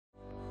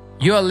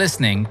You are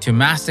listening to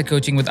Master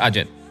Coaching with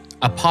Ajit,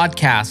 a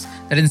podcast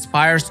that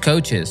inspires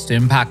coaches to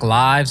impact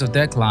lives of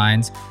their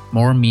clients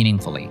more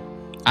meaningfully.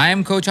 I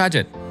am Coach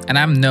Ajit, and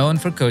I'm known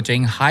for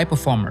coaching high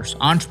performers,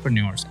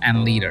 entrepreneurs,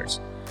 and leaders.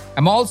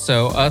 I'm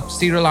also a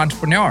serial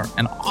entrepreneur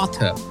and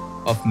author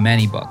of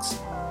many books.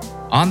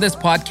 On this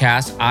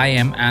podcast, I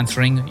am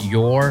answering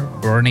your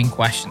burning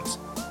questions.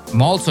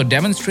 I'm also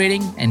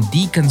demonstrating and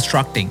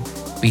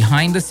deconstructing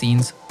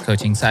behind-the-scenes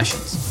coaching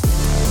sessions.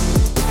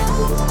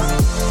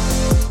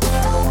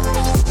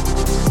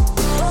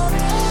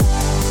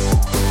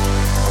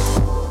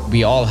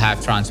 We all have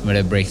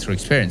transformative breakthrough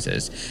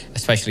experiences,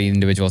 especially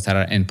individuals that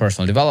are in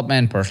personal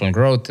development, personal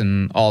growth,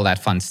 and all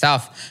that fun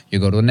stuff. You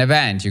go to an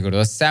event, you go to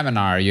a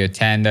seminar, you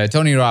attend a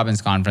Tony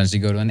Robbins conference, you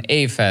go to an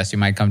A-Fest, you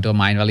might come to a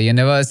Mind Valley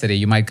University,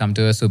 you might come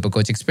to a Super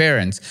Coach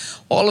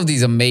experience. All of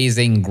these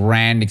amazing,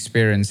 grand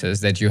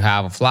experiences that you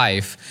have of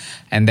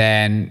life. And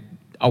then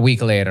a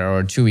week later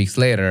or 2 weeks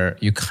later,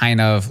 you kind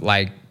of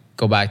like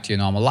go back to your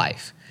normal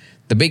life.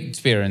 The big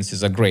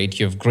experiences are great.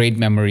 You have great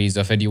memories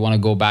of it. You want to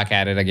go back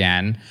at it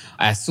again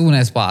as soon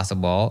as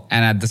possible.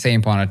 And at the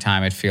same point of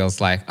time, it feels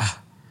like,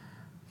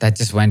 that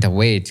just went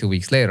away 2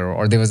 weeks later.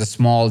 Or there was a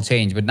small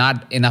change, but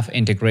not enough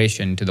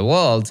integration to the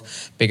world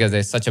because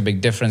there's such a big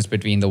difference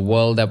between the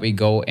world that we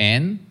go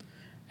in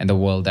and the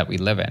world that we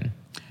live in.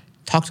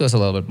 Talk to us a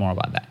little bit more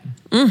about that.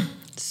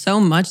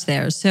 So much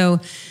there. So,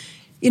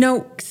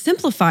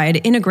 simplified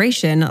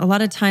integration, a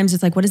lot of times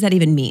it's like, what does that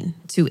even mean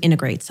to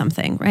integrate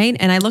something, right?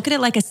 And I look at it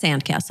like a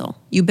sandcastle.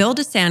 You build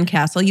a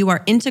sandcastle, you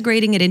are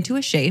integrating it into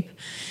a shape,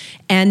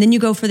 and then you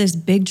go for this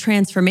big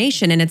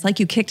transformation, and it's like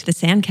you kicked the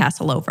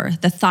sandcastle over.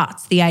 The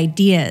thoughts, the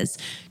ideas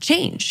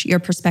change, your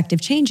perspective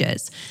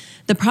changes.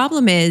 The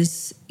problem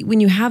is when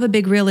you have a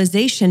big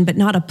realization, but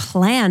not a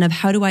plan of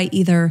how do I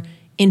either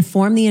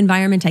inform the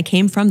environment I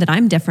came from that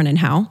I'm different in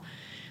how.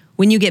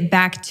 When you get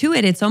back to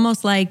it, it's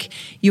almost like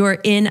you're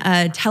in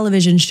a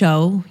television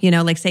show,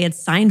 like say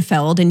it's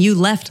Seinfeld, and you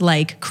left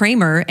like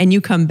Kramer and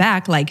you come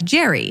back like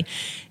Jerry.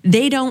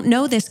 They don't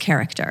know this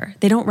character.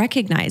 They don't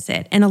recognize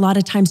it. And a lot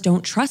of times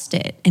don't trust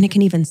it. And it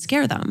can even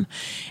scare them.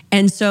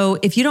 And so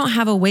if you don't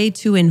have a way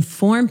to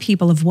inform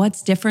people of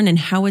what's different and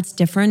how it's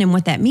different and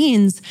what that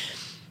means,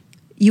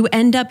 you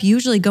end up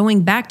usually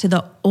going back to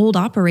the old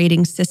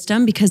operating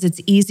system because it's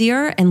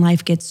easier and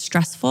life gets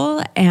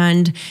stressful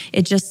and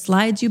it just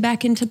slides you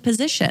back into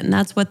position.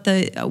 That's what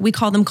we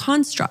call them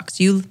constructs.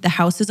 The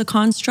house is a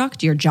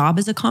construct, your job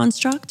is a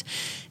construct.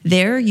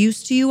 They're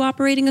used to you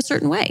operating a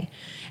certain way.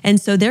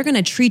 And so they're going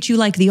to treat you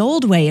like the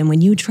old way. And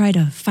when you try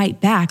to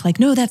fight back, like,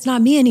 no, that's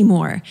not me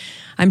anymore.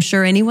 I'm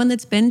sure anyone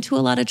that's been to a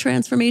lot of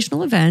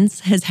transformational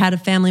events has had a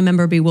family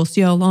member be, we'll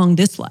see how long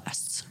this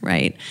lasts,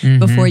 right? Mm-hmm.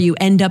 Before you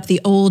end up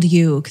the old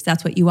you, because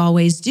that's what you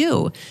always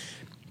do.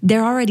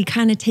 They're already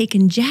kind of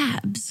taking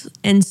jabs.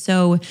 And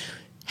so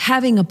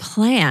having a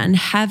plan,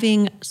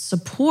 having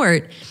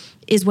support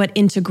is what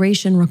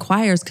integration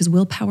requires because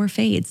willpower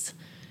fades.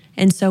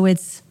 And so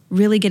it's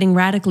really getting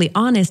radically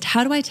honest.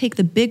 How do I take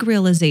the big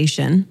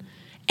realization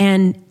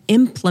and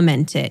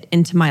implement it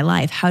into my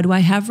life? How do I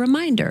have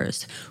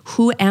reminders?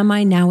 Who am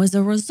I now as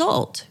a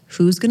result?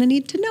 Who's going to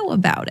need to know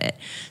about it?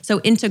 So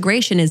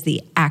integration is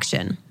the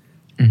action.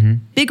 Mm-hmm.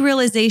 Big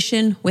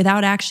realization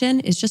without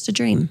action is just a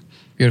dream.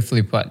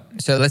 Beautifully put.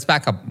 So let's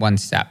back up one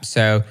step.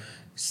 So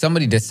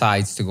somebody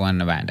decides to go on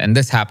an event, and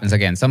this happens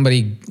again.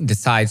 Somebody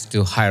decides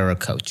to hire a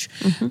coach.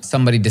 Mm-hmm.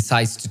 Somebody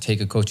decides to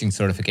take a coaching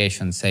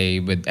certification, say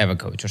with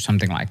EverCoach or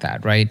something like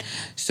that, right?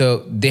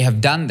 So they have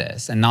done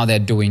this, and now they're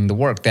doing the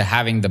work. They're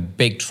having the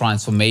big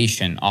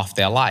transformation of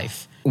their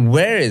life.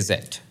 Where is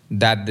it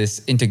that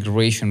this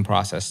integration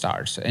process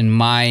starts? In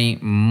my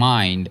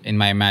mind, in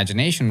my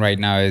imagination right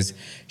now is,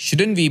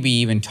 shouldn't we be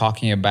even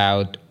talking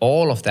about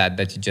all of that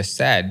you just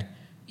said,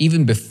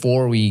 even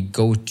before we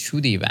go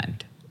to the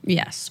event?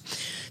 Yes.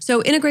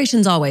 So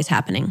integration's always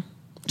happening,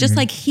 just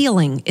like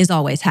healing is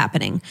always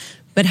happening.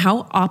 But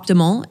how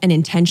optimal and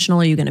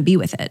intentional are you going to be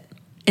with it?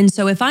 And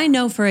so if I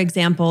know, for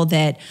example,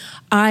 that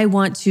I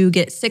want to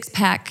get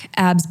 6-pack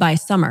abs by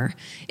summer,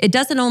 it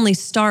doesn't only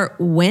start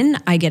when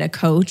I get a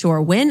coach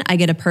or when I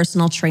get a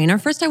personal trainer.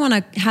 First, I want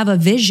to have a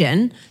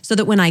vision so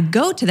that when I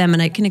go to them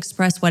and I can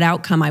express what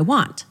outcome I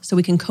want, so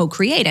we can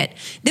co-create it.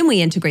 Then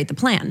we integrate the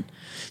plan.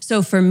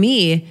 So for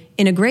me,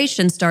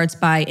 integration starts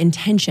by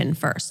intention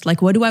first.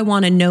 Like, what do I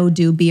want to know,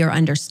 do, be, or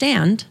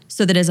understand?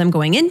 So that as I'm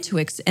going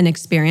into an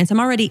experience, I'm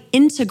already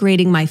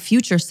integrating my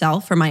future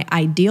self or my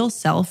ideal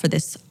self for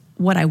this,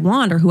 what I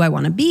want or who I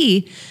want to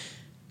be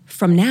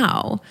from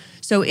now.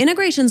 So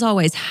integration's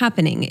always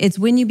happening. It's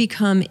when you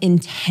become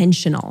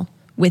intentional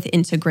with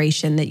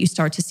integration that you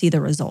start to see the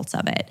results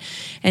of it.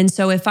 And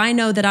so if I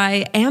know that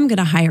I am going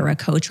to hire a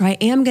coach or I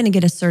am going to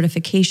get a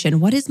certification,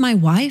 what is my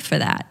why for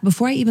that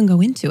before I even go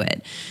into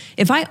it?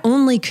 If I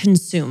only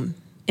consume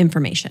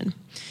information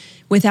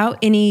without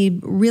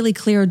any really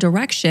clear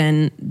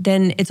direction,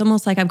 then it's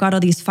almost like I've got all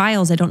these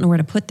files, I don't know where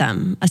to put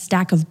them, a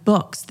stack of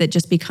books that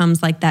just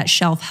becomes like that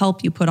shelf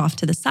help you put off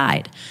to the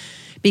side.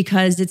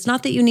 Because it's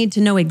not that you need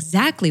to know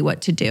exactly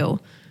what to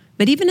do,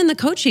 But even in the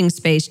coaching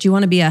space, do you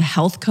want to be a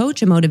health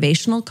coach, a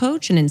motivational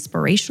coach, an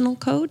inspirational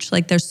coach?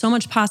 Like there's so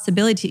much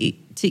possibility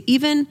to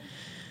even,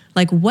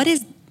 like, what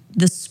is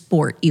the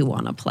sport you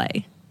want to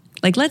play?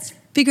 Like, let's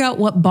figure out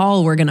what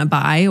ball we're going to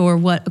buy or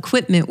what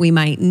equipment we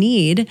might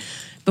need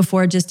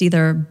before just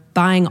either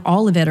buying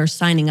all of it or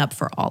signing up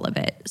for all of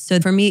it.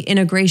 So for me,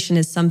 integration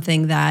is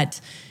something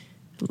that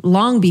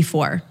long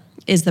before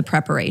is the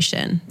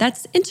preparation.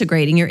 That's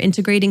integrating. You're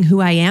integrating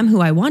who I am,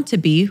 who I want to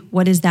be.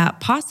 What is that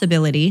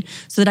possibility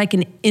so that I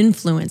can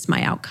influence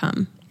my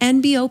outcome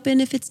and be open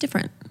if it's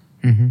different.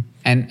 Mm-hmm.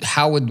 And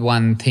how would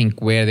one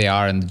think where they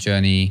are in the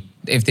journey,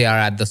 if they are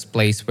at this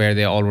place where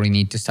they already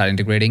need to start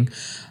integrating?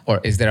 Or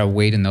is there a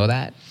way to know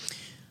that?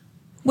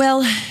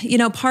 Well,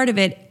 part of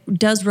it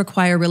does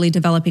require really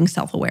developing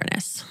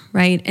self-awareness,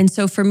 right? And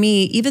so for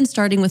me, even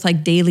starting with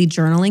like daily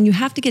journaling, you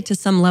have to get to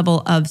some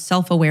level of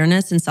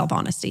self-awareness and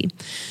self-honesty.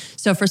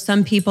 So for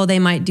some people, they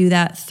might do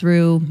that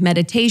through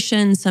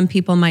meditation. Some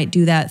people might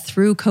do that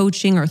through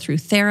coaching or through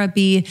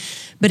therapy.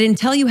 But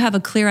until you have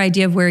a clear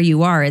idea of where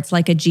you are, it's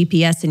like a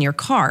GPS in your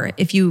car.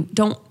 If you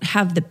don't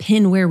have the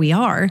pin where we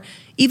are,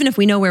 even if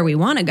we know where we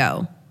want to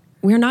go,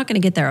 we're not going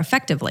to get there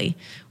effectively.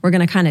 We're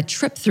going to kind of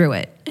trip through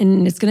it,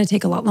 and it's going to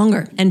take a lot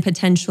longer and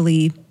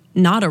potentially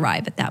not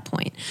arrive at that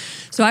point.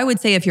 So I would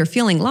say if you're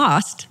feeling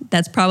lost,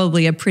 that's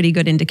probably a pretty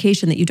good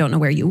indication that you don't know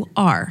where you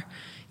are.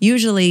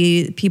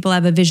 Usually people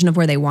have a vision of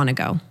where they want to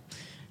go.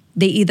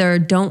 They either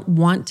don't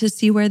want to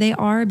see where they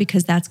are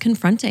because that's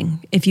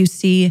confronting. If you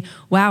see,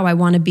 wow, I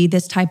want to be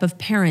this type of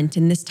parent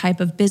and this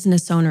type of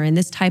business owner and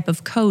this type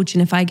of coach,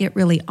 and if I get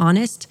really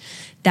honest,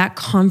 that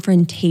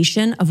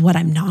confrontation of what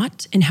I'm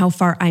not and how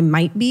far I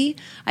might be,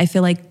 I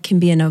feel like can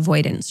be an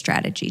avoidance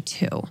strategy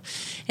too.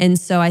 And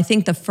so I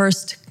think the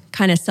first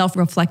kind of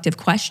self-reflective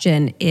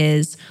question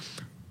is,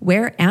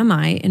 where am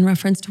I in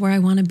reference to where I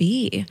want to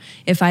be?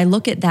 If I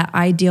look at that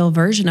ideal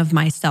version of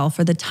myself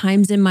or the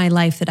times in my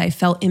life that I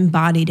felt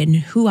embodied in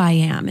who I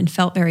am and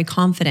felt very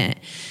confident,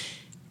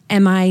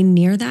 am I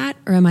near that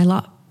or am I a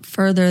lot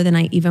further than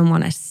I even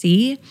want to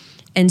see?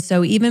 And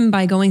so even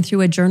by going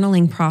through a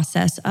journaling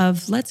process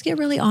of let's get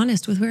really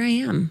honest with where I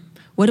am.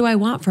 What do I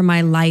want for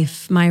my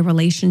life, my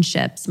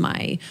relationships,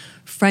 my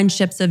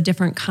friendships of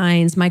different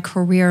kinds, my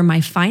career, my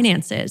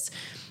finances?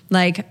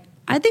 Like,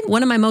 I think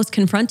one of my most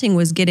confronting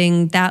was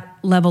getting that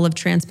level of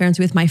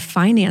transparency with my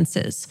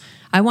finances.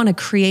 I want to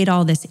create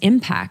all this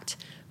impact,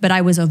 but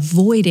I was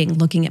avoiding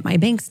looking at my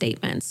bank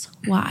statements.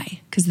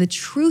 Why? Because the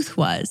truth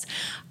was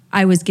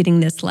I was getting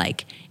this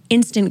like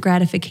instant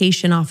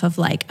gratification off of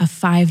like a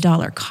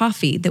 $5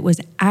 coffee that was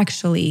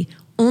actually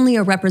only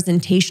a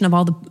representation of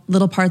all the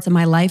little parts of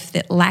my life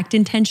that lacked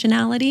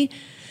intentionality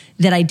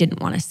that I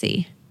didn't want to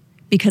see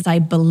because I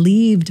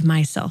believed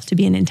myself to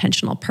be an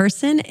intentional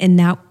person, and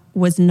that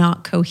was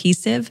not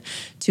cohesive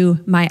to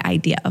my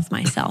idea of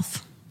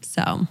myself.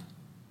 So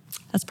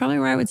that's probably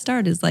where I would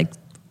start, is like,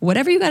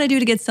 whatever you got to do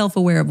to get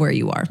self-aware of where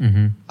you are.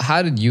 Mm-hmm.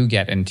 How did you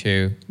get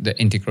into the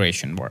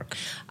integration work?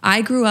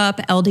 I grew up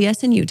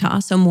LDS in Utah,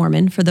 so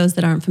Mormon, for those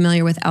that aren't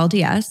familiar with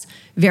LDS,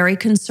 very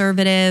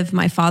conservative.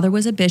 My father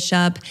was a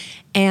bishop,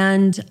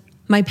 and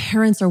my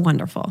parents are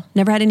wonderful.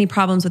 Never had any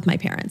problems with my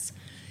parents.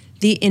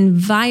 The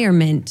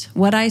environment,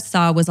 what I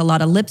saw was a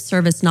lot of lip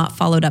service not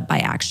followed up by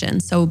action.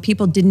 So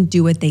people didn't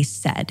do what they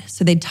said.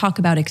 So they'd talk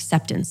about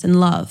acceptance and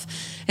love.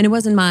 And it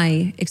wasn't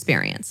my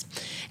experience.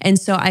 And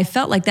so I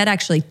felt like that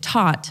actually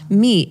taught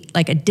me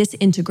like a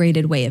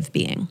disintegrated way of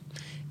being.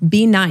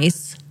 Be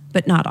nice,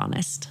 but not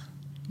honest.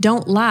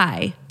 Don't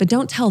lie, but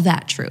don't tell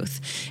that truth.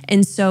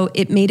 And so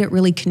it made it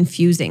really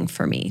confusing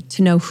for me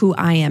to know who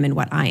I am and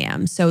what I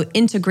am. So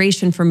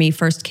integration for me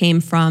first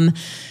came from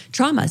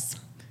traumas.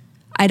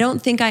 I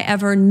don't think I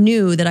ever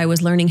knew that I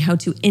was learning how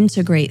to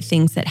integrate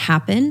things that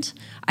happened.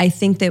 I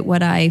think that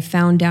what I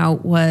found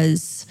out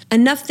was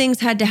enough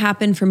things had to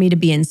happen for me to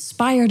be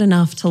inspired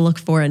enough to look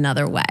for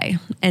another way.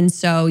 And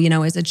so,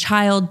 as a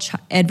child,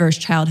 adverse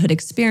childhood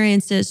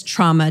experiences,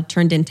 trauma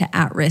turned into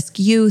at-risk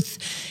youth,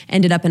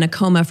 ended up in a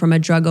coma from a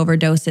drug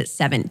overdose at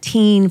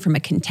 17, from a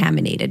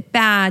contaminated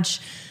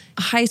batch,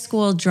 high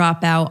school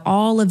dropout,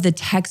 all of the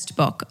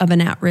textbook of an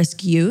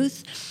at-risk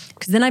youth.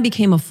 Because then I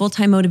became a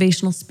full-time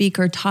motivational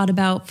speaker, taught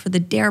about for the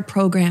DARE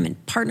program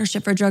and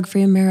Partnership for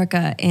Drug-Free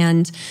America,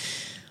 and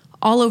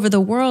all over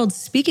the world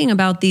speaking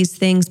about these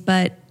things,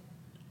 but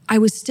I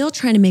was still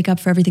trying to make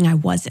up for everything I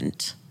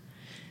wasn't.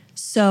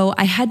 So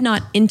I had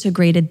not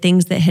integrated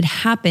things that had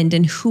happened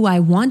and who I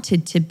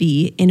wanted to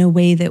be in a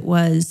way that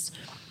was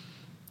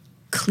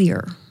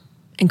clear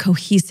and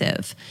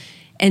cohesive.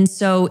 And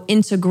so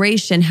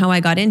integration, how I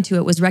got into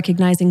it was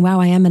recognizing, wow,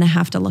 I am going to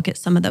have to look at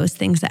some of those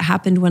things that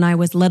happened when I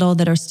was little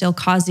that are still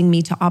causing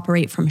me to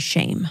operate from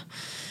shame,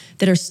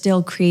 that are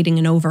still creating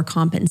an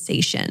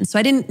overcompensation. So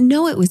I didn't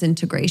know it was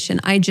integration.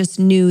 I just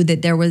knew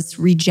that there was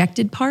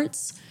rejected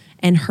parts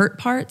and hurt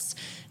parts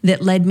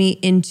that led me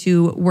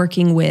into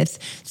working with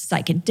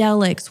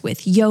psychedelics,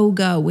 with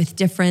yoga, with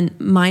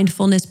different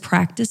mindfulness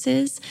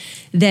practices,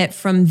 that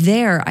from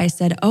there I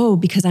said, oh,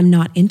 because I'm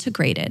not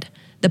integrated.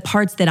 the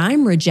parts that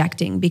I'm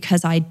rejecting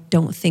because I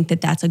don't think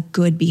that that's a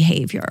good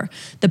behavior,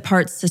 the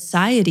parts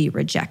society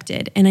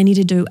rejected, and I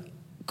needed to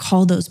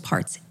call those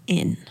parts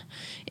in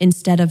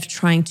instead of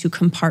trying to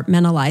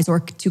compartmentalize or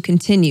to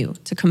continue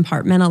to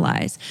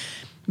compartmentalize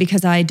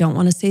because I don't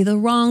want to say the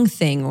wrong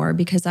thing or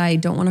because I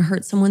don't want to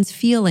hurt someone's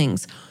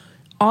feelings.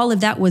 All of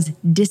that was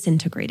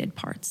disintegrated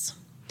parts.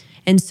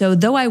 And so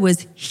though I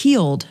was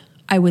healed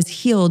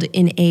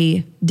in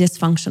a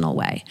dysfunctional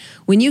way.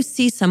 When you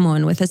see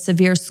someone with a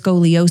severe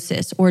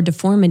scoliosis or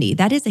deformity,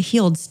 that is a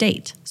healed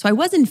state. So I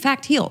was in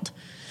fact healed,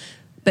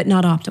 but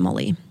not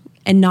optimally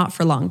and not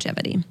for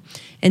longevity.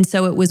 And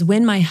so it was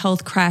when my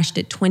health crashed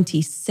at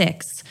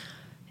 26,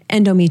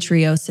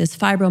 endometriosis,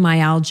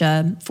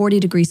 fibromyalgia,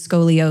 40-degree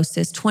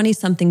scoliosis,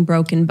 20-something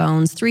broken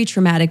bones, 3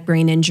 traumatic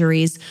brain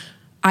injuries,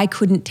 I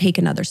couldn't take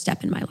another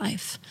step in my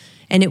life.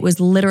 And it was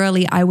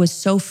literally, I was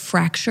so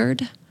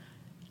fractured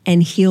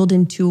and healed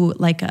into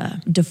like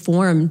a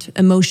deformed,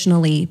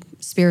 emotionally,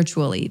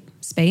 spiritually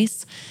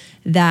space,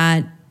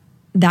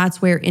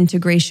 that's where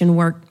integration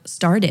work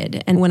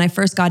started. And when I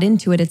first got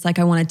into it, it's like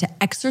I wanted to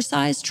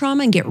exercise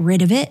trauma and get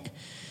rid of it,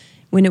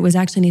 when it was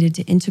actually needed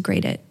to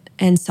integrate it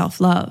and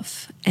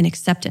self-love and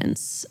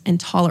acceptance and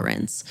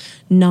tolerance,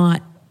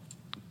 not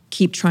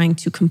keep trying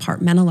to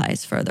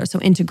compartmentalize further. So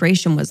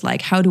integration was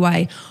like, how do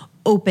I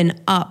open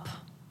up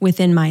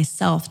within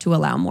myself to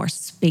allow more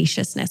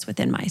spaciousness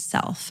within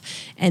myself?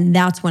 And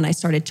that's when I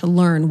started to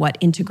learn what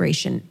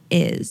integration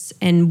is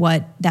and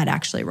what that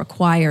actually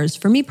requires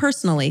for me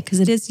personally, because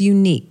it is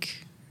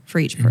unique for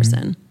each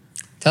person.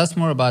 Tell us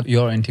more about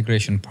your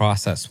integration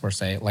process, per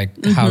se,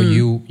 like how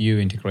you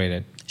integrate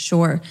it.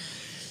 Sure.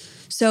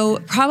 So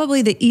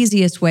probably the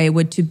easiest way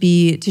would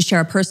be to share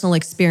a personal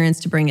experience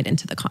to bring it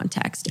into the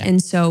context. Yeah.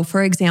 And so,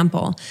 for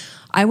example,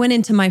 I went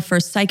into my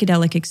first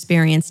psychedelic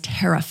experience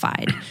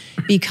terrified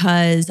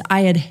because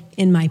I had,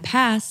 in my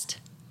past,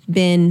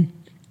 been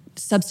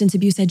substance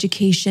abuse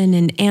education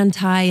and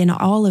anti and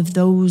all of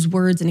those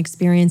words and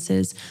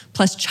experiences,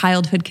 plus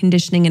childhood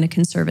conditioning in a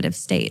conservative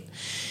state.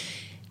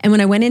 And when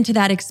I went into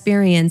that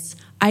experience,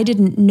 I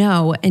didn't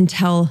know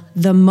until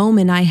the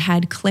moment I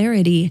had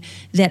clarity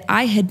that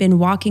I had been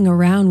walking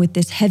around with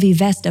this heavy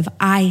vest of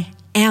I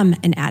am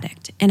an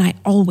addict and I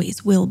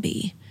always will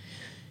be.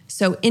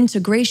 So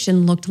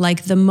integration looked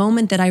like the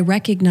moment that I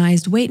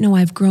recognized, wait, no,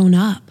 I've grown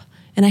up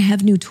and I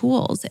have new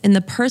tools. And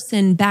the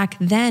person back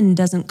then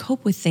doesn't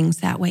cope with things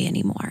that way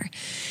anymore.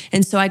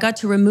 And so I got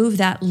to remove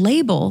that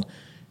label.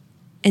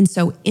 And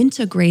so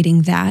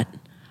integrating that,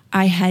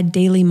 I had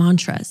daily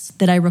mantras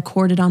that I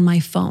recorded on my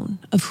phone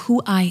of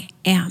who I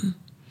am,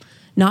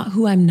 not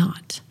who I'm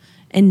not,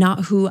 and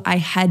not who I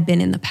had been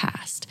in the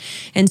past.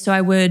 And so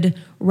I would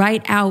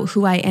write out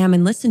who I am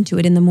and listen to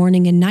it in the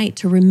morning and night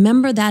to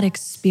remember that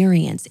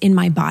experience in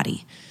my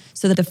body.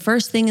 So that the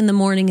first thing in the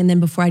morning and then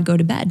before I'd go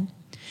to bed.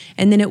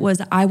 And then it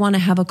was, I want to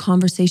have a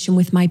conversation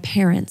with my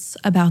parents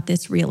about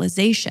this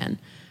realization.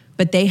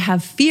 But they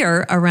have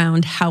fear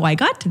around how I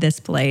got to this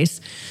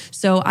place.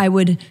 So I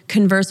would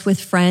converse with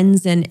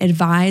friends and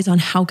advise on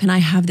how can I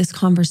have this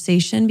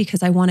conversation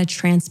because I want a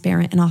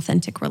transparent and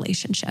authentic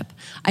relationship.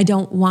 I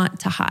don't want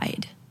to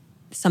hide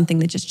something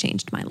that just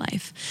changed my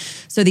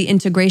life. So the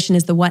integration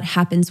is the what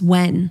happens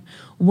when.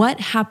 What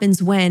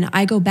happens when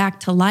I go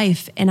back to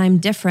life and I'm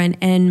different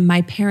and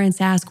my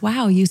parents ask,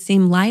 wow, you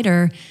seem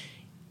lighter,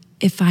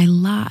 if I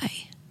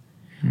lie?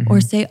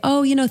 Or say,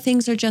 oh,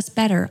 things are just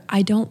better.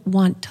 I don't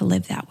want to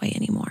live that way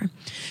anymore.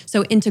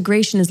 So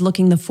integration is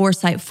looking the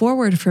foresight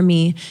forward for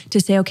me to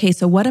say, okay,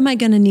 so what am I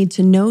going to need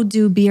to know,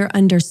 do, be, or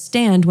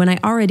understand when I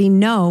already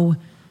know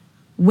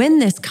when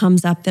this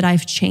comes up that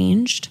I've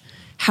changed?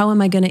 How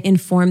am I going to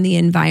inform the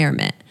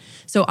environment?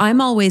 So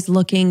I'm always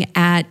looking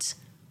at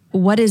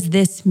what does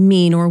this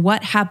mean, or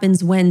what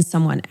happens when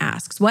someone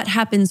asks? What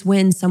happens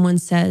when someone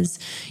says,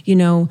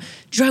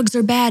 drugs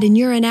are bad and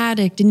you're an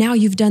addict and now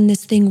you've done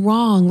this thing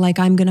wrong, like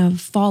I'm gonna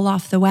fall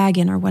off the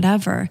wagon or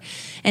whatever.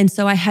 And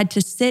so I had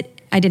to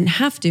I didn't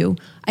have to,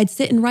 I'd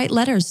sit and write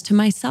letters to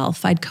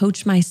myself. I'd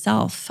coach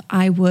myself.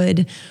 I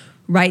would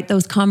write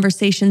those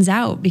conversations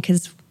out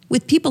because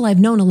with people I've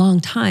known a long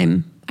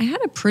time, I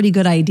had a pretty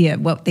good idea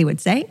of what they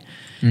would say.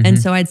 And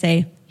so I'd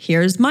say,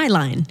 here's my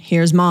line,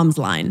 here's mom's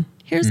line.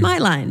 Here's my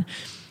line.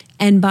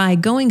 And by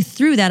going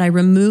through that, I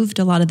removed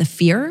a lot of the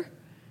fear,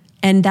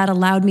 and that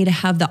allowed me to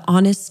have the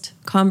honest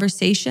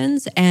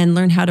conversations and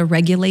learn how to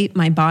regulate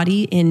my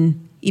body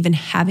in even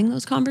having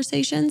those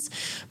conversations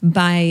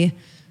by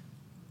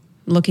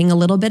looking a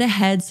little bit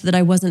ahead so that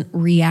I wasn't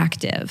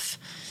reactive.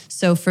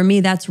 So for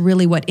me, that's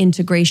really what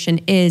integration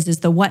is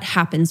the what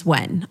happens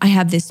when. I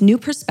have this new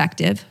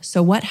perspective.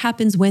 So what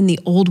happens when the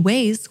old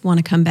ways want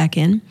to come back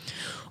in?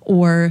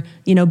 Or,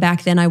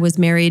 back then I was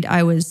married,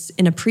 I was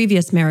in a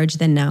previous marriage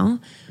than now.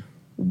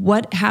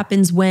 What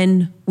happens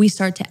when we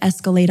start to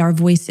escalate our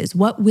voices?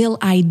 What will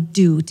I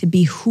do to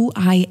be who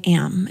I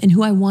am and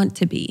who I want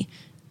to be?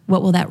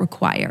 What will that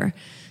require?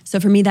 So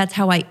for me, that's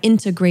how I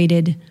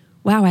integrated,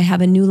 wow, I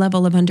have a new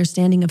level of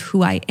understanding of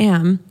who I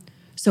am.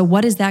 So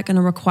what is that going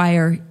to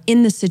require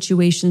in the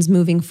situations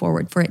moving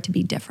forward for it to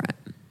be different?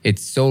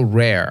 it's so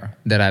rare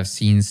that I've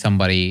seen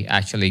somebody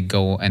actually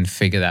go and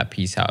figure that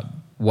piece out.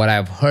 What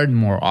I've heard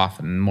more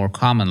often, more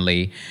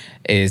commonly,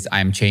 is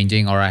I'm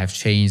changing or I have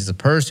changed the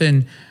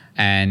person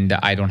and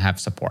I don't have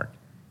support.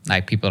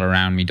 Like people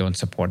around me don't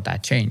support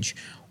that change.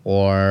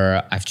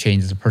 Or I've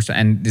changed the person.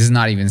 And this is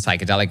not even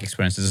psychedelic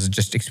experiences. This is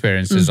just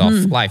experiences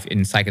of life. In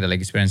psychedelic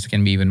experiences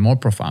can be even more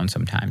profound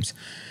sometimes.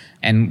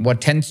 And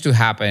what tends to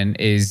happen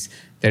is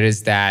there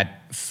is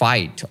that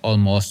fight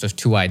almost of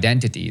two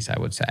identities, I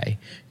would say.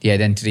 The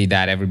identity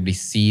that everybody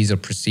sees or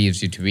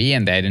perceives you to be,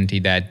 and the identity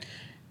that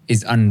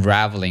is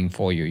unraveling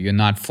for you. You're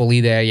not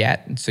fully there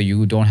yet, so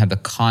you don't have the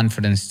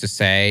confidence to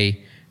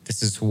say,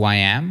 this is who I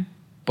am,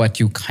 but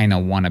you kind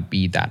of want to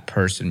be that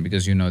person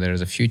because you know there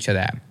is a future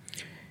there.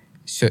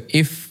 So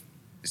if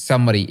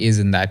somebody is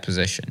in that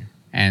position,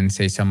 and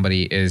say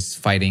somebody is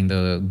fighting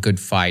the good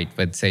fight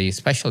with, say,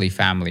 especially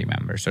family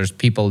members, or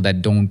people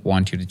that don't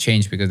want you to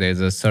change because there's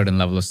a certain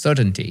level of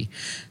certainty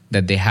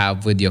that they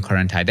have with your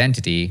current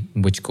identity,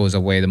 which goes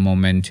away the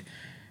moment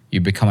you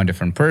become a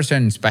different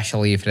person,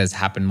 especially if it has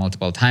happened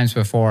multiple times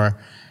before.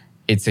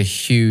 It's a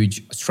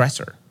huge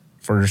stressor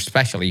for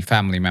especially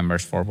family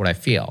members, for what I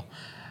feel.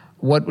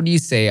 What would you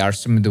say are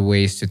some of the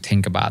ways to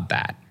think about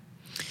that?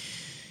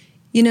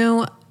 You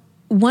know,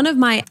 one of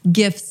my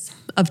gifts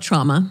of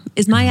trauma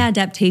is my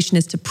adaptation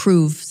is to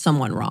prove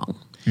someone wrong.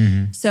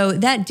 So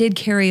that did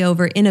carry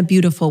over in a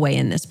beautiful way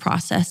in this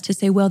process to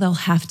say, well, they'll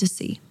have to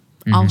see.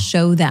 I'll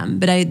show them.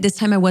 But this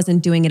time I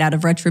wasn't doing it out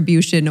of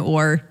retribution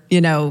or,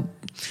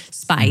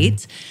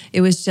 spite. It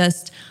was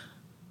just,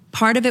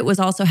 part of it was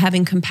also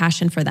having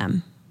compassion for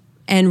them.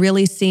 And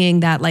really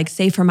seeing that, like,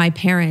 say for my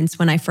parents,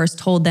 when I first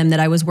told them that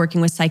I was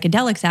working with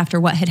psychedelics after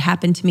what had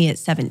happened to me at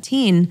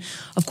 17,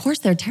 of course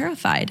they're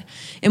terrified.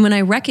 And when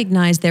I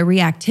recognized their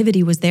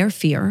reactivity was their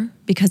fear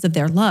because of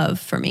their love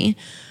for me,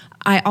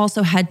 I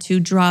also had to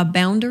draw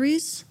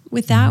boundaries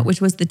with that,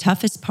 which was the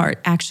toughest part,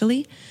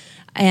 actually.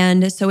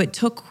 And so it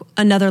took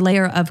another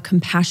layer of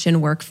compassion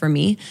work for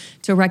me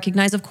to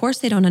recognize, of course,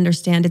 they don't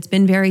understand. It's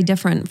been very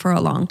different for a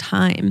long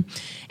time.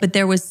 But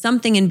there was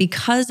something, and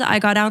because I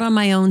got out on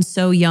my own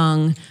so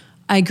young,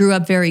 I grew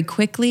up very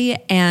quickly,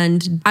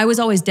 and I was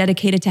always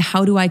dedicated to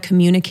how do I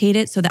communicate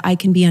it so that I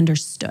can be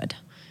understood.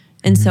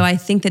 And so I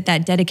think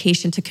that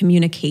dedication to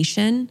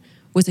communication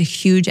was a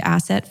huge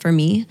asset for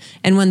me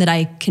and one that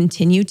I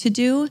continue to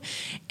do.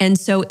 And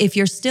so if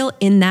you're still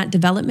in that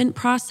development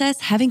process,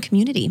 having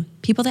community,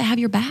 people that have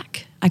your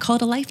back, I call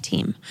it a life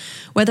team,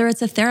 whether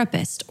it's a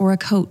therapist or a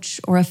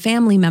coach or a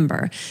family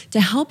member,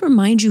 to help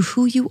remind you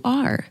who you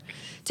are,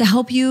 to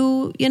help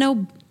you,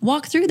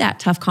 walk through that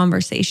tough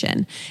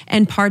conversation.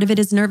 And part of it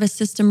is nervous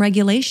system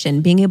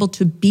regulation, being able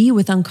to be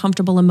with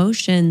uncomfortable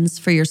emotions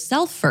for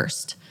yourself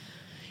first.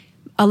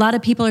 A lot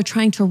of people are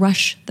trying to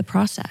rush the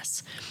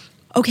process.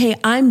 Okay,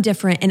 I'm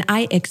different and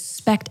I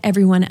expect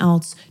everyone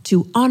else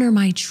to honor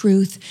my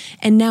truth.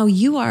 And now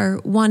you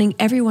are wanting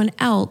everyone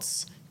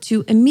else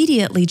to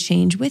immediately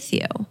change with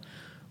you,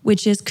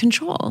 which is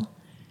control.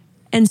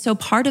 And so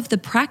part of the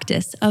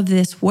practice of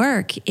this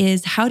work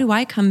is, how do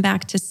I come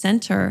back to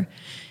center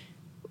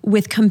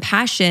with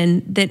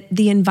compassion that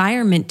the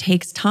environment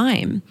takes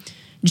time?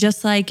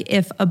 Just like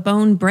if a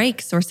bone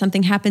breaks or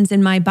something happens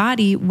in my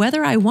body,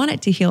 whether I want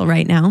it to heal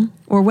right now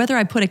or whether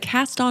I put a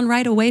cast on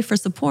right away for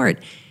support,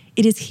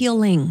 it is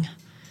healing.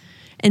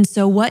 And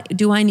so what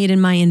do I need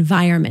in my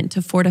environment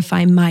to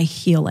fortify my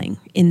healing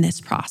in this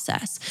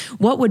process?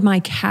 What would my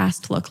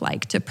cast look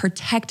like to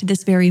protect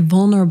this very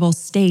vulnerable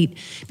state?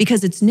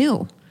 Because it's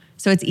new,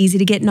 so it's easy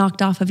to get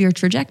knocked off of your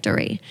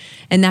trajectory.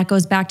 And that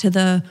goes back to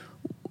the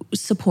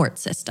support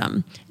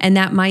system. And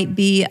that might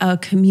be a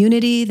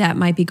community, that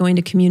might be going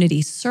to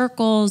community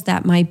circles,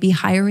 that might be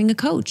hiring a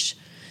coach.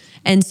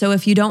 And so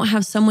if you don't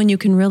have someone you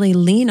can really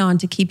lean on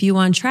to keep you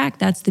on track,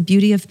 that's the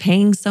beauty of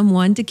paying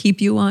someone to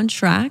keep you on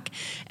track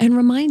and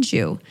remind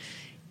you.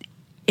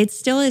 It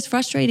still is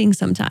frustrating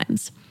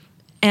sometimes.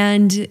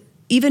 And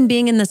even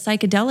being in the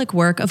psychedelic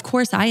work, of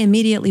course, I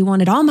immediately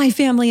wanted all my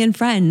family and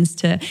friends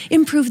to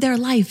improve their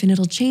life and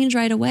it'll change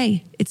right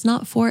away. It's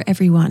not for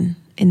everyone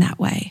in that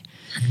way.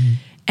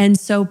 And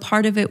so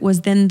part of it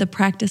was then the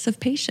practice of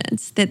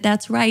patience,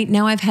 that's right.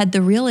 Now I've had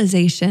the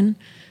realization,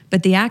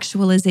 but the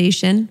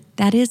actualization,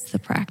 that is the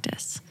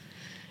practice.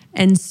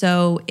 And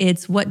so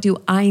it's, what do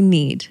I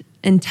need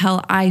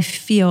until I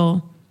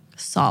feel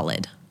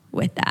solid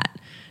with that?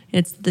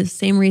 It's the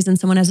same reason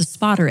someone has a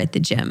spotter at the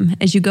gym.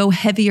 As you go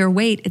heavier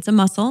weight, it's a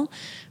muscle.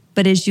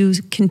 But as you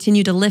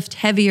continue to lift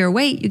heavier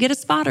weight, you get a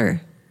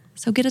spotter.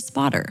 So get a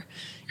spotter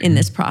in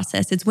this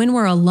process. It's when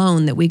we're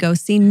alone that we go,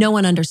 see, no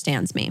one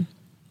understands me.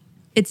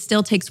 It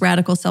still takes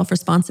radical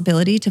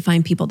self-responsibility to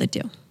find people that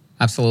do.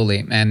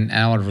 Absolutely. And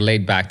I want to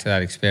relate back to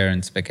that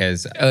experience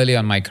because early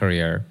on in my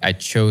career, I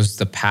chose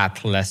the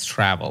path less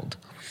traveled.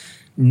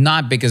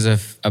 Not because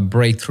of a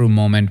breakthrough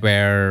moment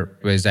where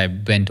I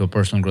went to a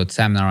personal growth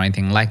seminar or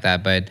anything like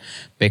that, but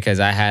because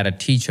I had a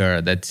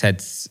teacher that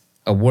said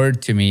a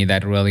word to me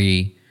that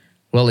really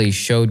really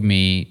showed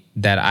me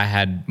that I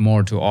had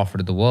more to offer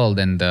to the world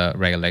than the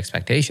regular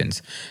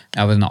expectations.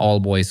 I was in an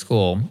all-boys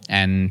school,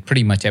 and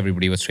pretty much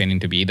everybody was training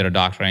to be either a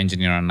doctor,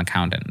 engineer, or an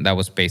accountant. That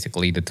was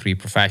basically the three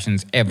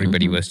professions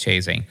everybody was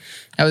chasing.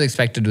 I was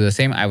expected to do the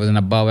same. I was an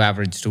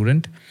above-average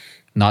student,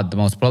 not the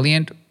most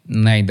brilliant.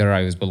 Neither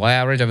I was below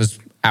average. I was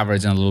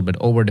average and a little bit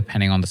over,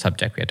 depending on the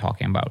subject we are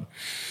talking about.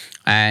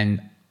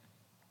 And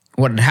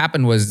what had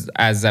happened was,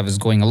 as I was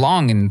going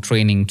along in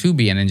training to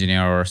be an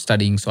engineer or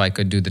studying so I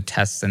could do the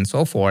tests and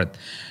so forth,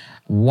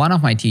 one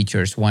of my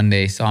teachers one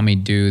day saw me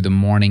do the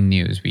morning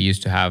news. We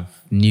used to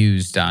have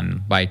news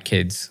done by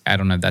kids. I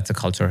don't know if that's a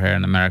culture here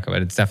in America,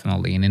 but it's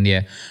definitely in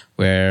India,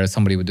 where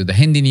somebody would do the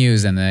Hindi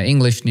news and the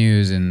English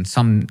news and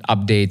some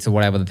updates or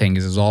whatever the thing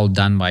is. It was all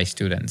done by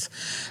students.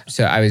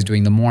 So I was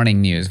doing the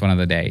morning news one of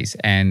the days,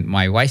 and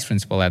my vice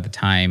principal at the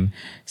time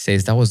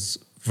says, that was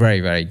very,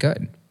 very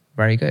good.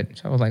 Very good.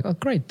 So I was like, oh,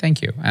 great,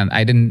 thank you. And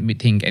I didn't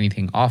think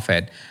anything of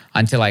it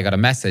until I got a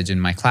message in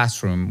my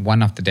classroom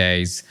one of the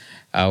days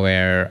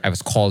where I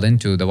was called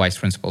into the vice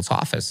principal's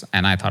office.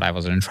 And I thought I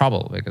was in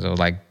trouble because I was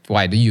like,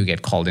 why do you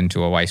get called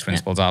into a vice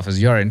principal's office?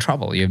 You're in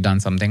trouble. You've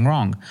done something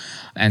wrong.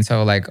 And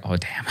so like, oh,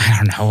 damn, I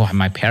don't know. Are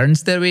my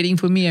parents there waiting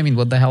for me? I mean,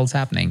 what the hell's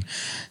happening?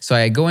 So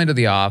I go into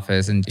the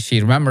office and she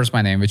remembers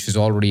my name, which was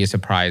already a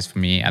surprise for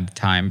me at the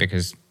time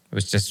because it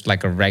was just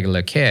like a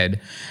regular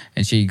kid.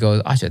 And she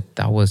goes, Ajit,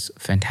 that was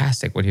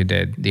fantastic what you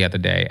did the other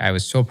day. I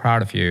was so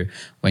proud of you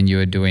when you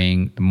were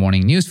doing the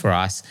morning news for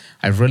us.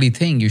 I really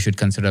think you should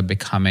consider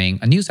becoming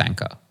a news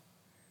anchor.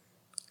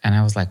 And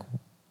I was like,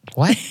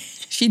 what?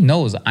 She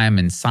knows I'm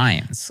in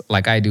science.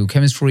 Like I do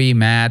chemistry,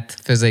 math,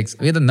 physics.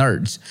 We're the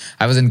nerds.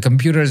 I was in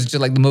computers,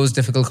 just like the most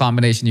difficult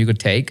combination you could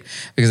take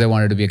because I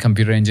wanted to be a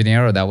computer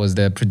engineer, or that was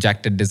the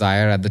projected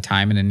desire at the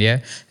time in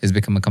India, is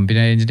become a computer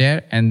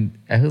engineer. And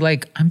I was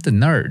like, I'm the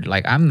nerd.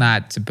 Like I'm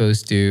not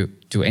supposed to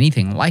do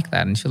anything like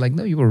that. And she's like,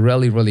 no, you were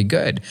really, really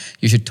good.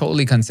 You should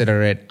totally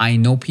consider it. I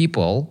know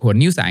people who are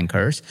news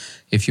anchors.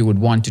 If you would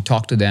want to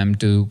talk to them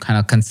to kind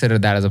of consider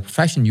that as a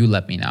profession, you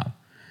let me know.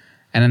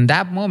 And in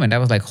that moment, I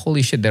was like,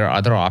 holy shit, there are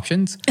other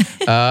options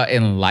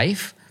in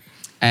life.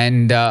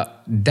 And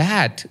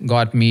that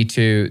got me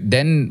to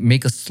then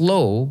make a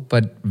slow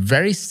but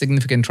very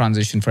significant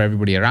transition for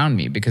everybody around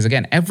me. Because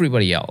again,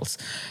 everybody else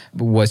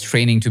was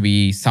training to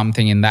be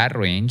something in that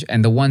range.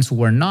 And the ones who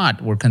were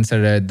not were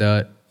considered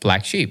the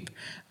black sheep.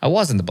 I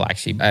wasn't the black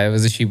sheep. I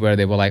was a sheep where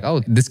they were like,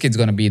 oh, this kid's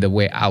going to be the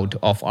way out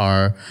of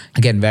our,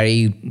 again,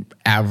 very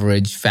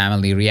average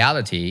family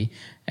reality.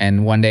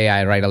 And one day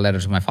I write a letter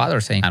to my father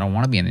saying, I don't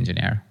want to be an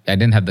engineer. I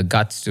didn't have the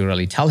guts to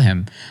really tell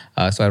him.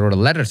 So I wrote a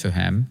letter to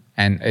him.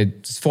 And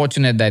it's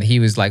fortunate that he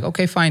was like,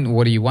 okay, fine.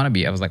 What do you want to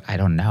be? I was like, I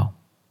don't know.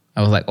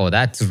 I was like, oh,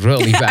 that's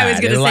really bad. I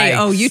was going to say,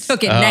 oh, you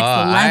took it next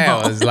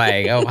level. I was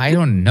like, oh, I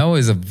don't know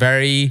is a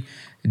very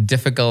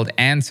difficult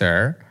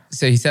answer.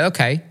 So he said,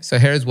 okay, so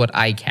here's what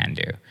I can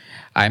do.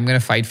 I'm going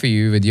to fight for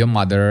you with your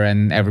mother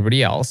and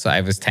everybody else. So I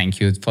was thank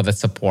you for the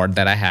support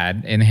that I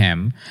had in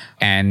him.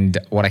 And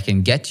what I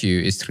can get you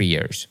is 3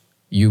 years.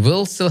 You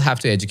will still have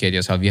to educate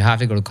yourself. You have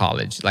to go to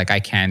college. Like I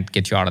can't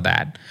get you out of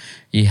that.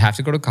 You have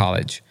to go to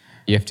college.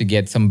 You have to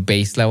get some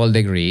base level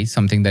degree,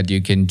 something that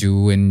you can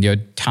do in your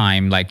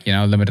time, like,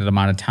 limited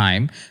amount of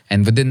time.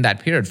 And within that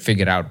period,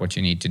 figure out what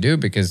you need to do.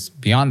 Because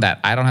beyond that,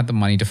 I don't have the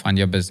money to fund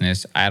your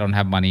business. I don't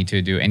have money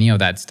to do any of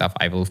that stuff.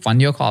 I will fund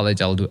your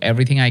college. I'll do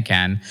everything I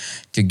can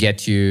to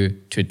get you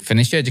to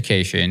finish your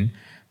education.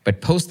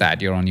 But post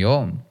that, you're on your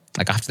own.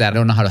 Like after that, I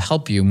don't know how to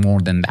help you more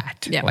than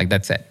that. Yeah. Like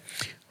that's it.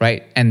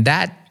 Right. And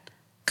that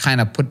kind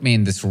of put me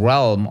in this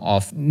realm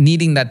of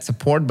needing that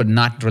support, but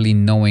not really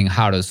knowing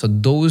how to. So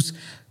those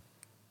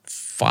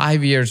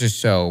 5 years or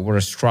so were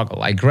a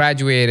struggle. I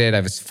graduated. I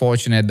was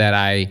fortunate that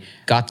I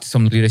got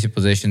some leadership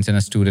positions in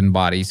a student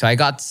body. So I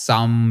got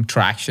some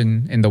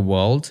traction in the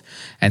world.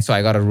 And so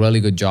I got a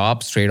really good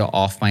job straight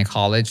off my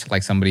college.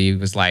 Like somebody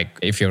was like,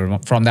 if you're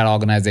from that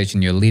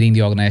organization, you're leading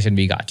the organization,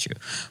 we got you.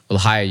 We'll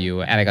hire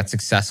you. And I got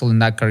successful in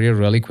that career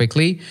really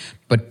quickly.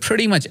 But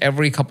pretty much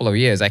every couple of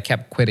years, I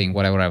kept quitting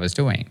whatever I was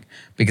doing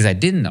because I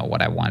didn't know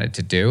what I wanted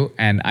to do.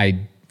 And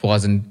I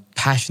wasn't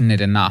passionate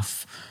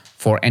enough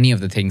for any of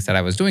the things that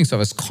I was doing. So I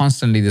was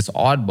constantly this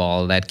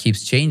oddball that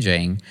keeps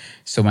changing.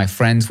 So my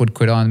friends would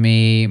quit on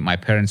me. My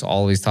parents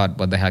always thought,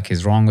 what the heck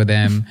is wrong with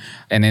him?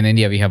 And in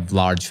India, we have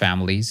large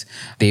families.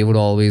 They would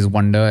always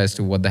wonder as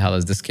to what the hell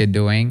is this kid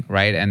doing,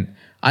 right? And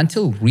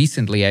until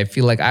recently, I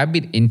feel like I've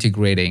been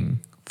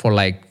integrating for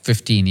like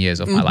 15 years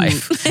of my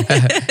life.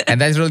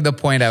 And that's really the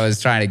point I was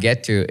trying to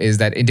get to, is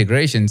that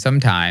integration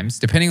sometimes,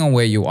 depending on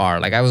where you are,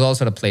 like I was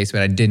also at a place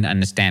where I didn't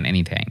understand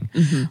anything,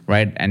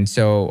 right? And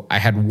so I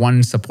had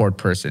one support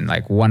person,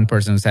 like one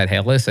person said, hey,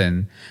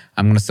 listen,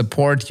 I'm going to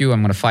support you. I'm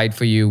going to fight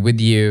for you,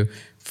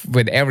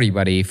 with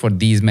everybody for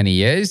these many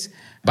years.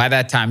 By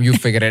that time, you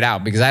figured it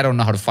out because I don't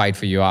know how to fight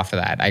for you after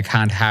that. I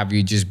can't have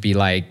you just be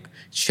like,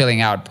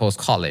 chilling out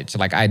post-college.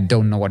 Like, I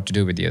don't know what to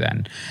do with you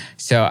then.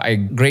 So I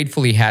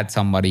gratefully had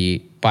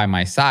somebody by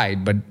my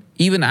side. But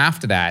even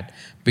after that,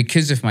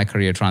 because of my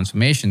career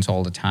transformations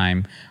all the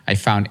time, I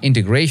found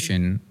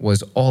integration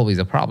was always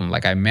a problem.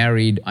 Like I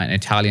married an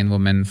Italian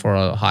woman for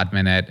a hot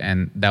minute,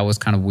 and that was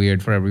kind of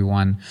weird for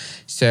everyone.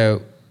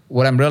 So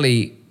what I'm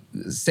really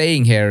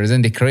saying here is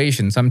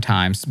integration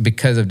sometimes,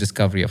 because of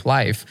discovery of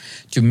life,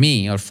 to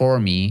me or for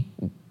me,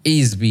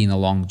 is being a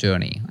long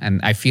journey.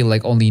 And I feel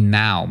like only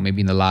now,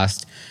 maybe in the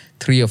last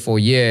 3 or 4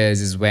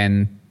 years, is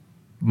when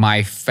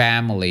my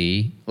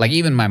family, like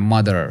even my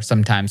mother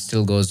sometimes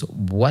still goes,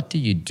 "What do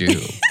you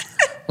do?"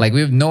 Like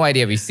we have no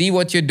idea. We see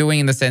what you're doing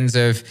in the sense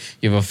of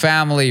you have a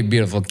family,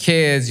 beautiful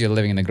kids, you're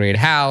living in a great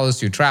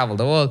house, you travel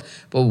the world,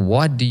 but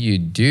what do you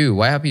do?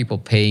 Why are people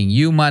paying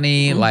you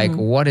money? Like,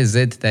 what is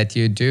it that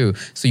you do?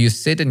 So you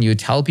sit and you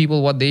tell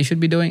people what they should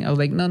be doing? I was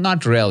like, no,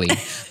 not really.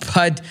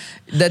 But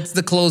that's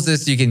the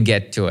closest you can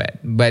get to it.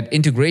 But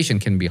integration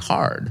can be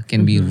hard,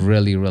 can be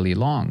really, really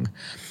long.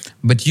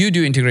 But you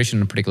do integration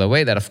in a particular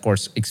way that, of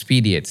course,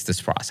 expedites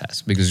this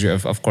process because you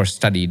have, of course,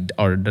 studied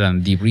or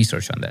done deep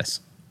research on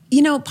this.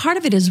 You know, part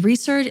of it is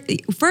research.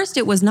 First,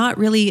 it was not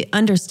really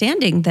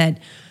understanding that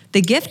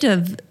the gift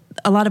of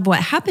a lot of what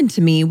happened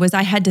to me was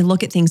I had to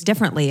look at things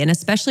differently. And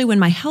especially when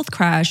my health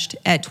crashed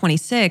at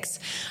 26,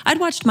 I'd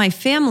watched my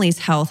family's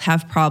health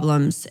have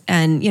problems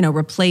and,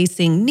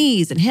 replacing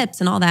knees and hips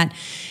and all that.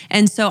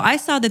 And so I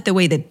saw that the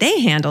way that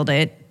they handled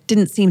it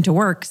didn't seem to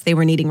work because they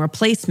were needing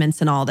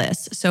replacements and all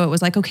this. So it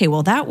was like, okay,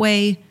 well, that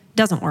way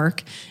doesn't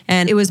work.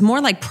 And it was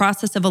more like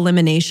process of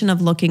elimination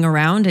of looking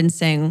around and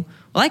saying,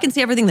 well, I can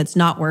see everything that's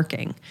not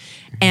working.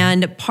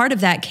 And part of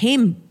that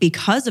came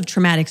because of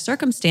traumatic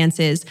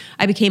circumstances.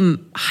 I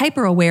became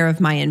hyper aware of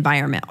my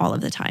environment all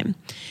of the time.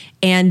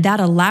 And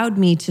that allowed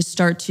me to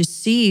start to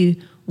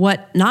see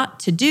what not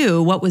to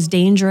do, what was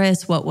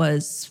dangerous, what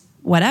was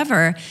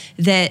whatever,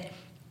 that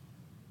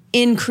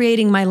in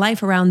creating my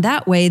life around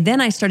that way, then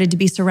I started to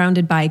be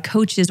surrounded by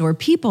coaches or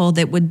people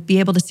that would be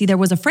able to see there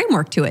was a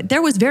framework to it.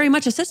 There was very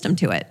much a system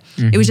to it.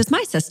 It was just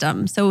my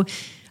system. So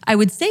I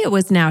would say it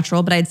was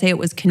natural, but I'd say it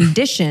was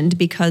conditioned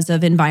because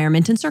of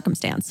environment and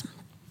circumstance.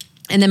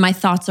 And then my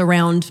thoughts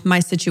around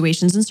my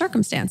situations and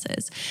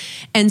circumstances.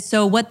 And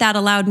so what that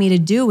allowed me to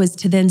do was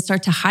to then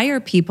start to hire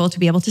people to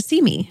be able to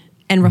see me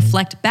and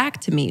reflect back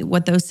to me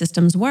what those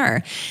systems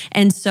were.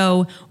 And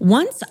so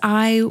once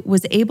I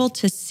was able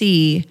to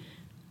see,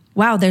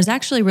 wow, there's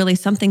actually really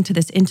something to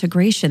this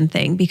integration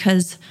thing,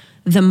 because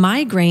the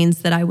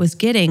migraines that I was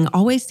getting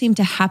always seemed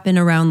to happen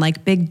around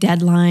like big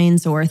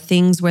deadlines or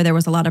things where there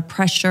was a lot of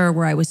pressure,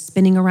 where I was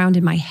spinning around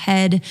in my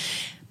head.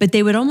 But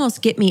they would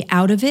almost get me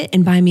out of it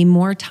and buy me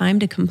more time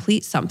to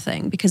complete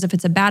something. Because if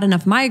it's a bad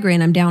enough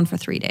migraine, I'm down for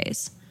 3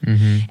 days.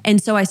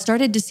 And so I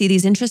started to see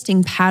these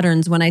interesting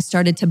patterns when I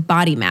started to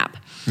body map.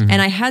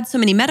 And I had so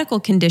many medical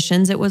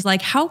conditions, it was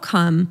like, how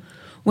come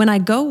when I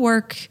go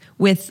work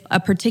with a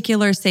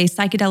particular, say,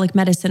 psychedelic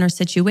medicine or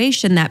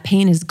situation, that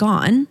pain is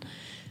gone?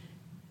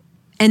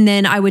 And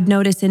then I would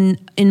notice in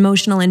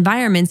emotional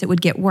environments, it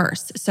would get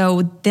worse.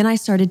 So then I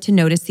started to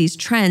notice these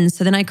trends.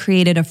 So then I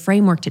created a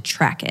framework to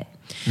track it.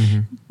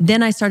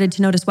 Then I started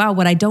to notice, wow,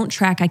 what I don't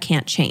track, I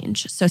can't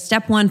change. So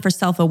step one for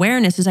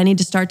self-awareness is I need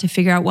to start to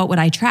figure out what would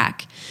I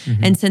track.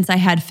 And since I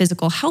had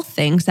physical health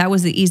things, that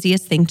was the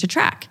easiest thing to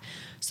track.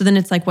 So then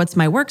it's like, what's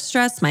my work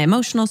stress, my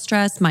emotional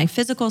stress, my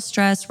physical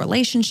stress,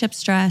 relationship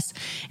stress?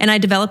 And I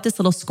developed this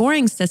little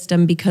scoring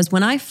system because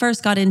when I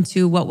first got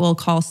into what we'll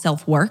call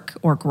self-work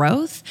or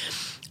growth,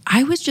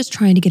 I was just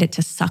trying to get it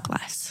to suck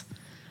less.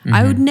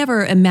 I would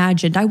never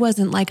imagined, I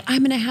wasn't like,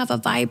 I'm going to have a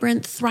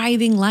vibrant,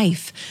 thriving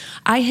life.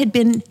 I had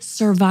been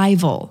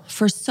survival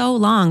for so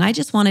long. I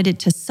just wanted it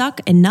to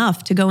suck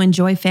enough to go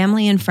enjoy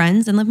family and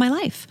friends and live my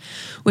life,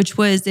 which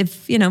was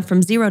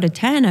from 0 to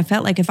 10, I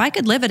felt like if I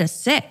could live at a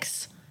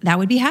 6, that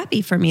would be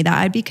happy for me, that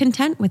I'd be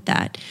content with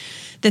that.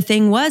 The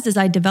thing was, as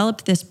I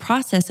developed this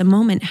process, a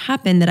moment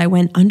happened that I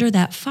went under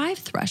that 5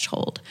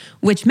 threshold,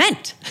 which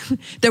meant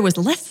there was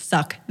less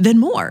suck than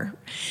more.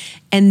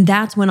 And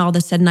that's when all of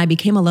a sudden I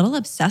became a little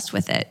obsessed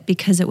with it,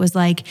 because it was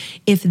like,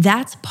 if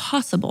that's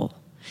possible,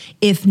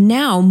 if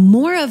now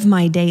more of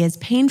my day is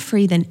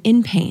pain-free than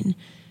in pain,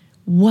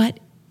 what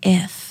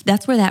if?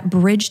 That's where that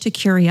bridge to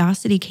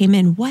curiosity came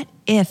in. What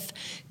if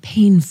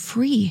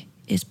pain-free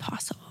is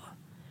possible?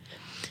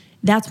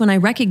 That's when I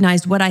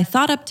recognized what I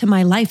thought up to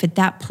my life at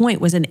that point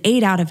was an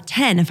 8 out of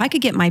 10. If I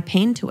could get my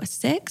pain to a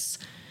 6,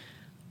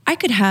 I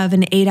could have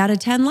an 8 out of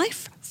 10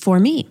 life for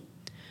me.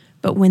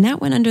 But when that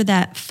went under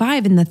that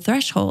 5 in the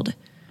threshold,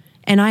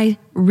 and I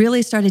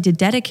really started to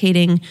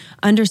dedicating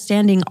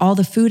understanding all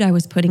the food I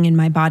was putting in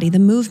my body, the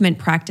movement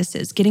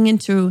practices, getting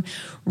into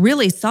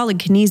really solid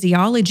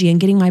kinesiology and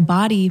getting my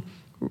body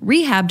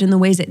rehabbed in the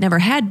ways it never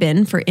had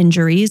been for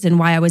injuries and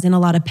why I was in a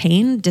lot of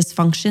pain,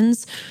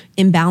 dysfunctions,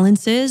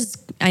 imbalances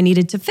I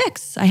needed to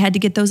fix. I had to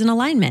get those in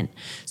alignment.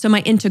 So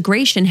my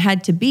integration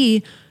had to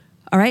be,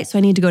 all right, so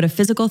I need to go to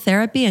physical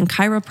therapy and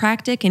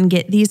chiropractic and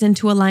get these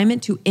into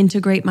alignment to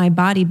integrate my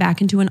body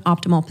back into an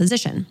optimal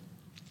position.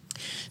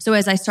 So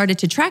as I started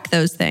to track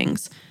those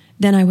things,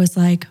 then I was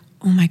like,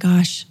 oh my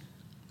gosh,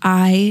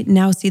 I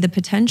now see the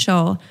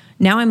potential.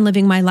 Now I'm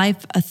living my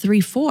life a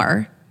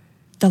 3-4.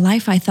 the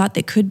life I thought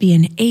that could be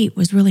an 8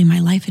 was really my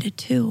life at a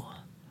 2.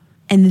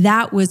 And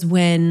that was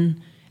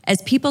when,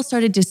 as people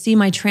started to see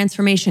my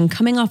transformation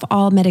coming off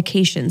all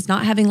medications,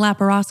 not having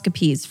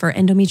laparoscopies for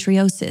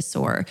endometriosis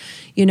or,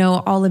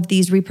 all of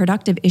these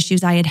reproductive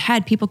issues I had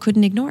had, people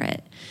couldn't ignore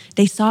it.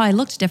 They saw I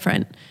looked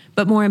different.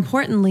 But more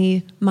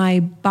importantly, my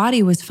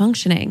body was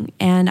functioning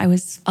and I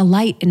was a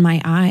light in my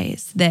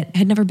eyes that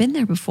had never been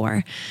there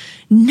before.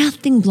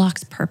 Nothing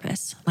blocks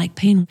purpose like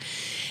pain.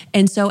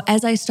 And so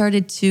as I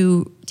started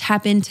to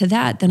tap into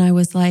that, then I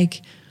was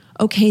like,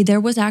 okay, there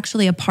was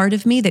actually a part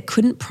of me that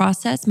couldn't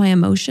process my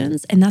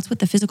emotions, and that's what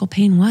the physical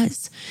pain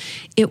was.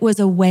 It was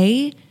a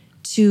way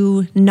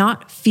to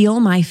not feel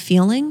my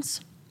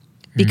feelings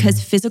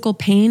because physical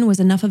pain was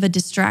enough of a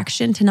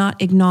distraction to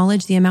not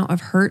acknowledge the amount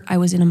of hurt I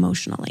was in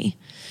emotionally.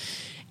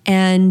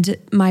 And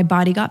my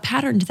body got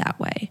patterned that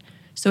way.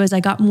 So as I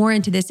got more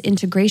into this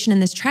integration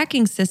and this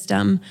tracking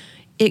system,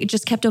 it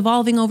just kept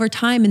evolving over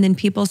time. And then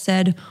people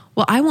said,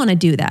 well, I want to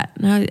do that.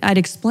 And I'd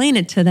explain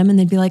it to them and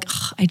they'd be like,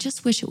 I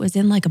just wish it was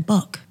in like a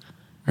book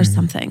or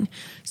something.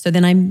 So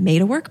then I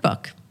made a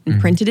workbook and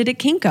printed it at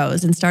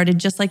Kinko's and started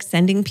just like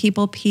sending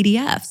people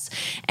PDFs.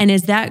 And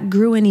as that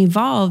grew and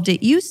evolved,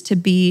 it used to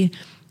be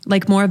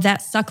like more of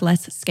that suck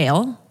less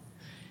scale.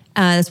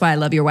 That's why I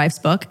love your wife's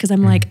book, because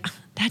I'm like,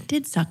 that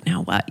did suck,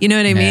 now what? You know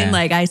what I mean?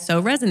 Like I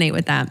so resonate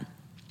with that.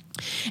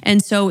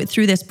 And so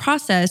through this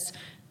process,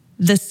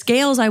 the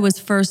scales I was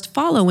first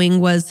following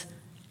was,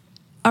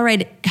 all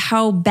right,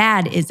 how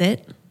bad is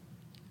it?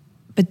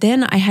 But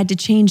then I had to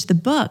change the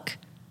book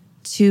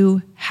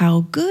to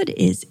how good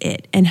is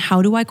it? And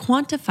how do I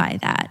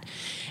quantify that?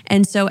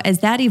 And so as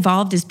that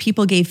evolved, as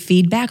people gave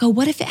feedback,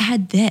 what if it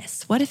had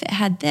this? What if it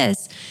had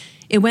this?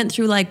 It went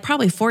through like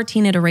probably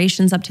 14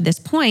 iterations up to this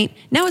point.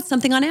 Now it's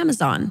something on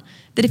Amazon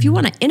that if you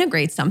want to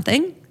integrate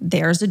something,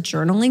 there's a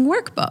journaling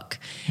workbook.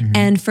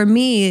 And for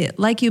me,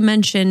 like you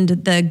mentioned,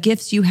 the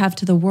gifts you have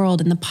to the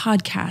world and the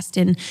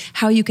podcast and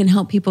how you can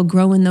help people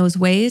grow in those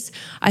ways,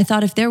 I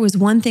thought if there was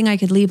one thing I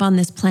could leave on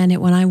this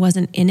planet when I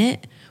wasn't in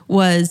it,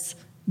 was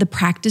the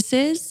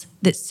practices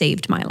that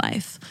saved my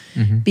life.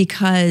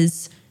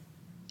 Because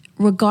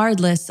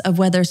regardless of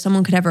whether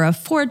someone could ever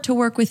afford to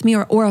work with me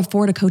or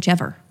afford a coach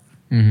ever,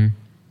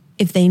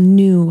 if they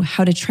knew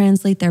how to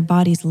translate their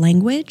body's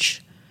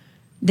language,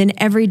 then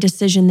every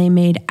decision they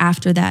made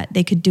after that,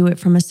 they could do it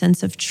from a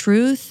sense of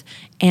truth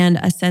and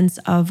a sense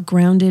of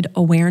grounded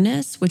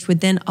awareness, which would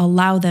then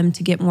allow them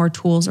to get more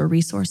tools or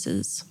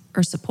resources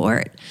or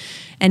support.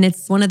 And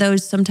it's one of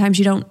those, sometimes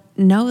you don't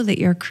know that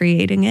you're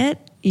creating it.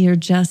 You're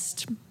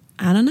just,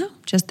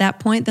 just that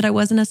point that I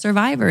wasn't a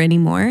survivor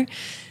anymore.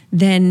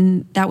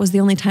 Then that was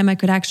the only time I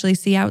could actually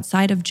see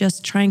outside of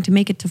just trying to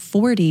make it to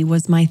 40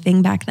 was my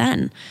thing back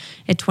then.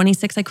 At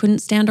 26, I couldn't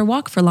stand or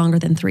walk for longer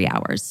than 3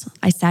 hours.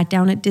 I sat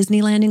down at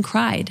Disneyland and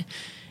cried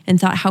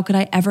and thought, how could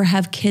I ever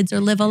have kids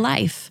or live a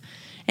life?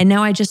 And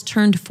now I just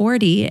turned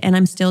 40 and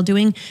I'm still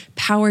doing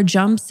power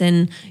jumps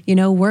and,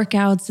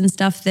 workouts and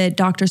stuff that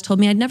doctors told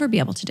me I'd never be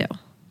able to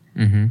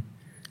do.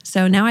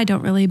 So now I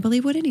don't really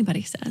believe what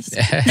anybody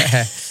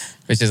says.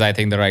 Which is, I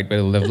think, the right way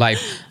to live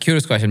life.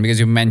 Curious question, because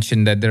you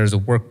mentioned that there's a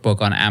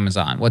workbook on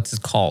Amazon. What's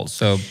it called?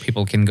 So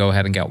people can go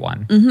ahead and get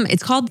one.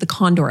 It's called the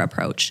Condor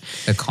Approach.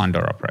 The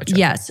Condor Approach. Okay.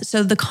 Yes.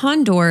 So the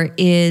Condor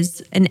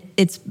is,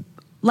 it's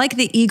like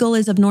the eagle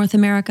is of North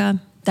America.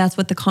 That's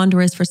what the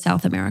Condor is for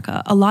South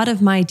America. A lot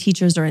of my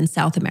teachers are in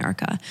South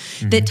America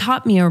that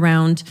taught me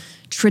around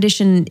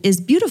tradition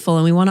is beautiful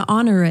and we want to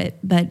honor it,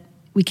 but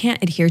we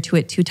can't adhere to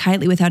it too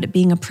tightly without it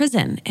being a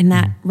prison. And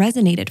that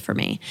resonated for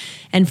me.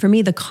 And for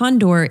me, the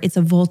condor, it's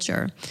a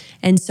vulture.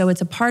 And so it's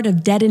a part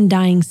of dead and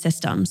dying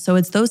systems. So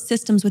it's those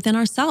systems within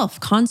ourselves,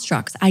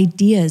 constructs,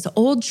 ideas,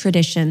 old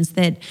traditions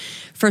that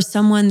for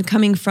someone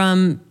coming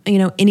from,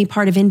 any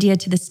part of India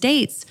to the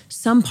States,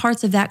 some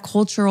parts of that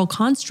cultural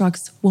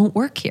constructs won't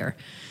work here.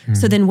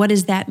 So then what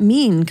does that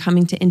mean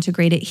coming to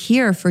integrate it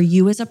here for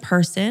you as a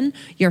person,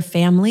 your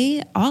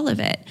family, all of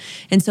it?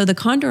 And so the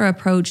Condor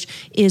approach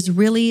is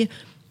really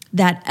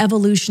that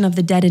evolution of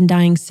the dead and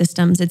dying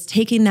systems. It's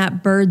taking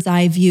that bird's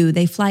eye view.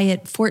 They fly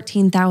at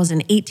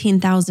 14,000,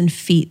 18,000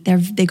 feet.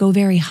 They go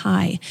very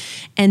high.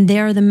 And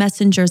they're the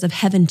messengers of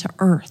heaven to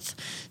earth.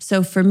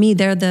 So for me,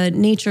 they're the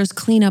nature's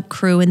cleanup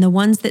crew and the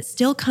ones that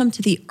still come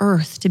to the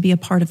earth to be a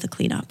part of the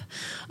cleanup.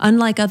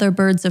 Unlike other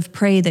birds of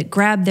prey that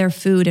grab their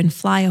food and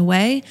fly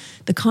away,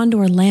 the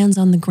condor lands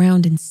on the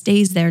ground and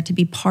stays there to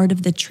be part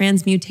of the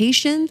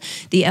transmutation,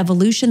 the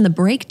evolution, the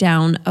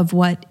breakdown of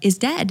what is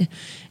dead.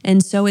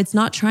 And so it's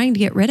not trying to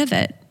get rid of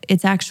it.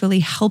 It's actually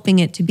helping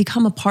it to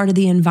become a part of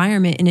the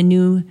environment in a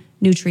new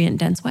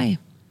nutrient-dense way.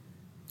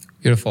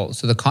 Beautiful.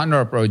 So the Condor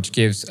approach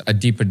gives a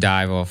deeper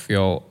dive of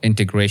your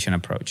integration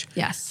approach.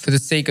 Yes. For the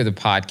sake of the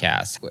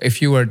podcast,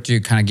 if you were to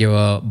kind of give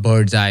a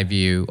bird's eye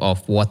view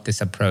of what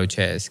this approach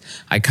is,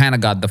 I kind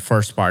of got the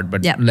first part,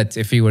 but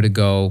if you were to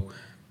go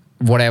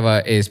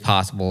whatever is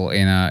possible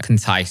in a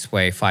concise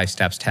way, 5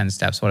 steps, 10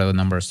 steps, whatever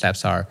number of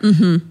steps are,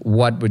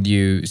 what would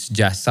you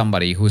suggest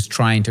somebody who's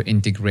trying to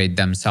integrate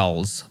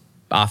themselves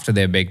after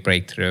their big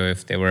breakthrough,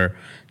 if they were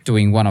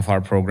doing one of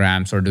our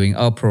programs or doing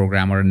a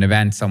program or an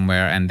event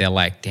somewhere, and they're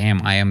like,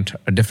 damn, I am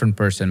a different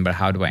person, but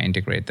how do I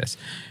integrate this?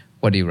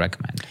 What do you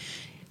recommend?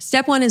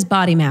 Step one is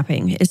body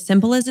mapping, as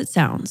simple as it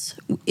sounds.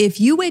 If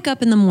you wake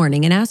up in the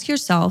morning and ask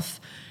yourself,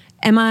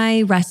 am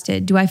I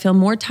rested? Do I feel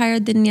more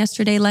tired than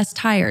yesterday, less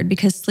tired?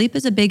 Because sleep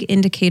is a big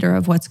indicator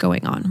of what's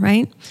going on,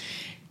 right?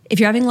 If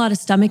you're having a lot of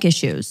stomach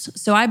issues.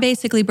 So I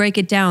basically break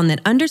it down that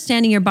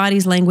understanding your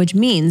body's language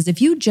means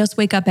if you just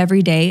wake up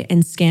every day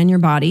and scan your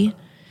body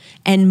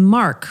and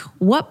mark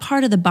what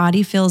part of the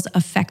body feels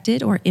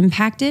affected or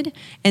impacted,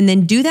 and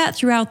then do that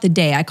throughout the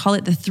day. I call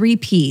it the 3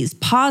 Ps,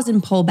 pause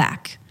and pull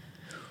back.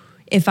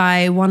 If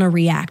I want to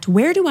react,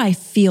 where do I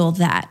feel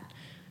that?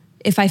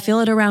 If I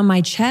feel it around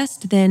my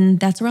chest, then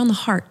that's around the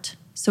heart.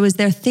 So is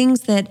there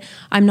things that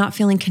I'm not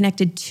feeling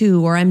connected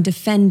to, or I'm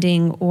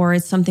defending, or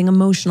it's something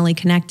emotionally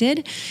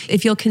connected?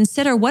 If you'll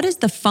consider, what is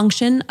the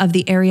function of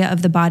the area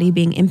of the body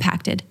being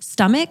impacted?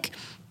 Stomach,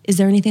 is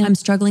there anything I'm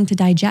struggling to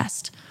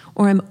digest?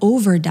 Or I'm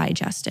over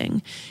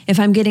digesting? If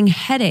I'm getting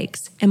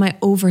headaches, am I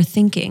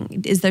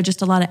overthinking? Is there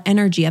just a lot of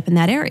energy up in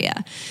that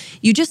area?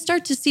 You just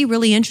start to see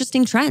really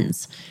interesting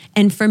trends.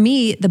 And for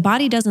me, the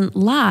body doesn't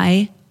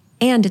lie,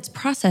 and it's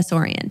process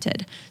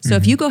oriented. So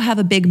if you go have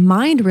a big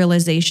mind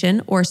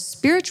realization or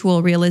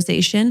spiritual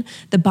realization,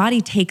 the body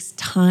takes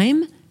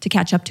time to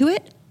catch up to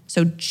it.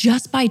 So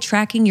just by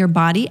tracking your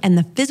body and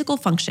the physical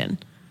function,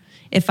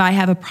 if I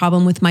have a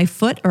problem with my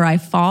foot, or I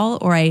fall,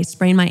 or I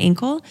sprain my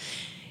ankle,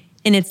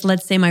 and it's,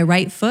 let's say, my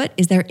right foot,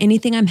 is there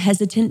anything I'm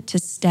hesitant to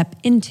step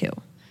into?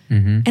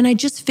 And I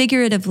just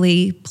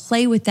figuratively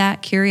play with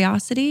that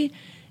curiosity.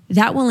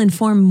 That will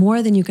inform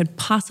more than you could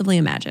possibly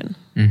imagine.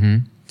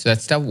 So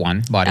that's step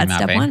one, body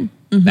mapping. Step one.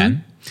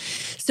 Then?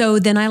 So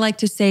then I like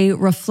to say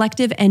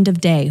reflective end of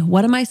day.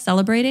 What am I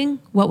celebrating?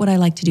 What would I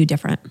like to do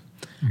different?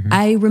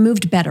 I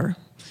removed better.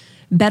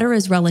 Better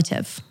is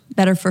relative.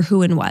 Better for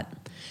who and what.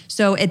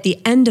 So at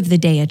the end of the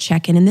day, a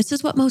check-in, and this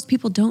is what most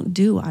people don't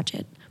do,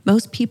 Ajit.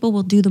 Most people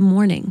will do the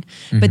morning,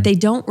 but they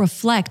don't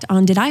reflect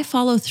on, did I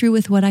follow through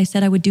with what I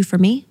said I would do for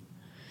me?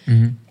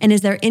 And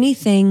is there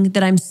anything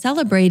that I'm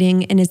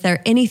celebrating? And is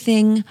there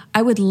anything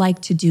I would like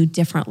to do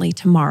differently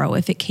tomorrow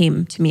if it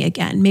came to me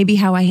again? Maybe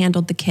how I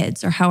handled the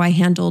kids, or how I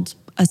handled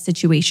a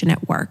situation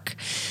at work.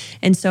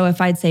 And so if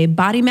I'd say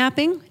body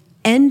mapping,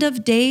 end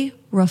of day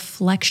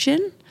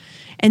reflection,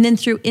 and then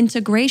through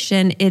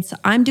integration, it's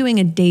I'm doing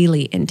a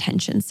daily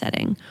intention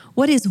setting.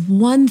 What is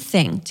one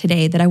thing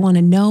today that I want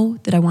to know,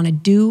 that I want to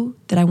do,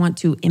 that I want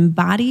to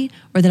embody,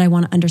 or that I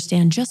want to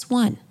understand? Just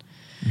one.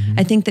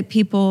 I think that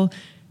people,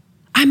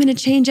 I'm going to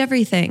change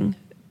everything,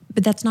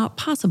 but that's not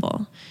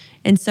possible.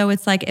 And so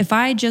it's like, if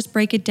I just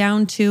break it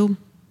down to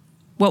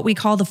what we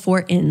call the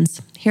 4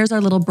 ins, here's our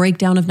little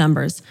breakdown of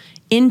numbers: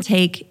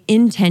 intake,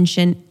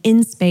 intention,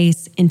 in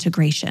space,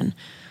 integration.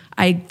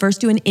 I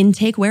first do an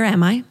intake, where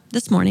am I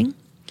this morning?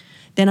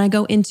 Then I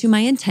go into my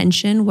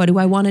intention. What do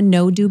I want to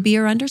know, do, be,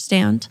 or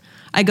understand?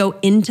 I go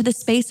into the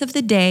space of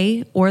the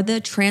day or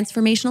the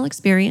transformational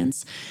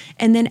experience.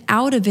 And then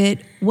out of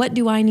it, what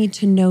do I need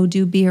to know,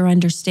 do, be, or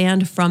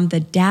understand from the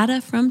data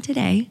from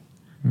today?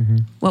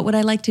 What would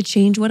I like to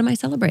change? What am I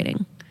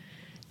celebrating?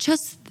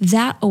 Just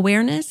that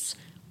awareness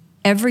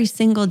every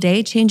single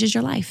day changes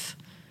your life.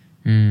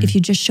 If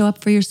you just show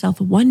up for yourself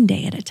one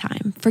day at a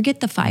time, forget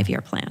the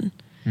 5-year plan.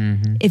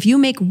 If you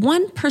make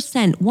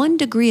 1%, 1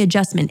 degree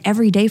adjustment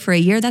every day for a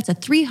year, that's a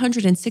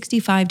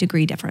 365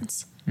 degree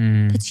difference.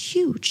 That's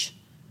huge.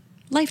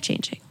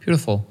 Life-changing.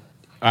 Beautiful.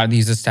 Are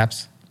these the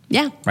steps?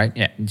 Yeah. Right?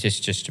 Yeah.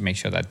 Just to make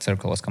sure that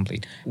circle is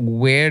complete.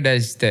 Where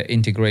does the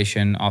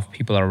integration of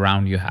people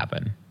around you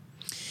happen?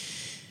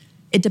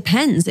 It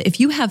depends. If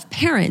you have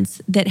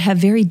parents that have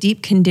very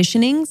deep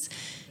conditionings,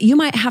 you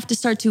might have to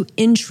start to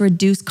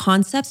introduce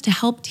concepts to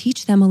help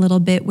teach them a little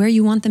bit where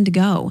you want them to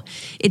go.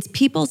 It's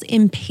people's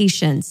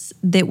impatience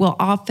that will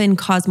often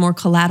cause more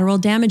collateral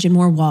damage and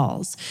more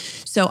walls.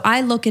 So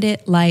I look at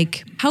it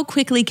like, how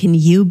quickly can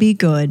you be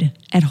good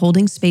at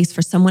holding space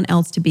for someone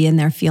else to be in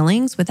their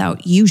feelings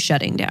without you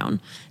shutting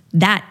down?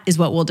 That is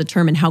what will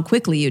determine how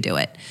quickly you do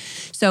it.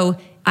 So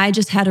I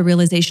just had a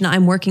realization,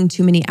 I'm working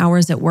too many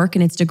hours at work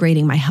and it's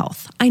degrading my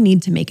health. I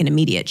need to make an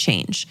immediate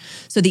change.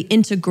 So the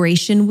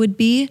integration would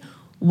be,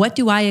 what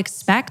do I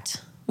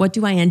expect? What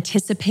do I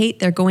anticipate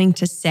they're going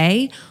to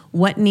say?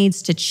 What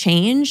needs to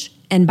change,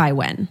 and by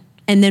when?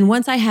 And then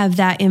once I have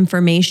that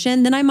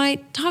information, then I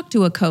might talk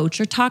to a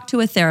coach or talk to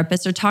a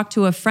therapist or talk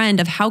to a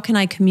friend of how can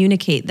I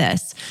communicate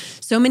this?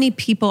 So many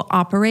people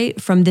operate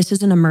from this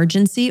is an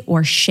emergency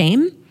or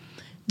shame.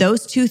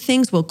 Those two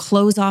things will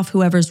close off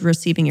whoever's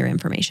receiving your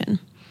information.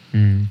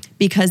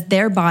 Because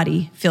their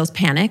body feels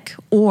panic,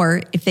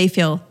 or if they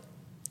feel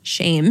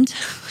shamed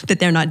that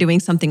they're not doing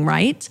something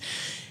right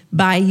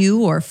by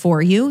you or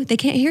for you, they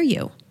can't hear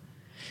you.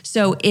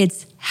 So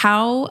it's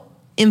how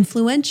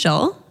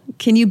influential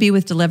can you be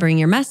with delivering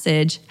your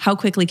message? How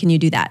quickly can you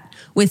do that?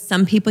 With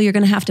some people, you're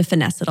going to have to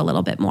finesse it a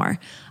little bit more.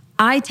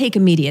 I take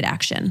immediate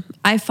action.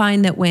 I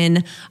find that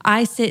when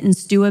I sit and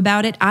stew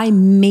about it, I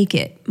make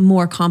it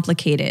more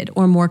complicated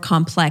or more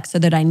complex so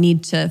that I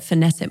need to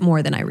finesse it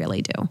more than I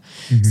really do.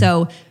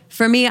 So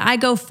for me, I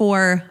go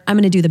for, I'm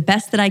going to do the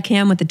best that I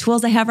can with the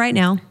tools I have right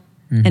now.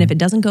 And if it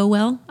doesn't go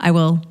well, I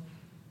will,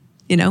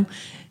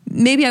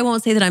 maybe I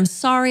won't say that I'm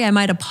sorry. I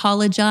might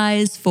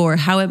apologize for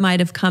how it might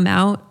have come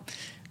out.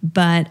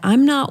 But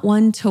I'm not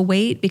one to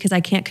wait because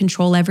I can't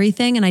control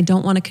everything, and I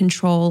don't want to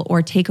control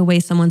or take away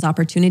someone's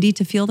opportunity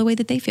to feel the way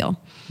that they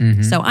feel.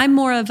 So I'm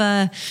more of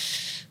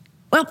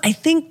I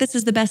think this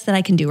is the best that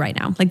I can do right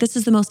now. Like, this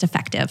is the most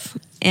effective,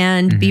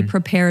 and be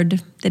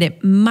prepared that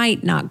it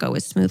might not go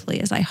as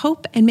smoothly as I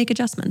hope and make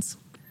adjustments.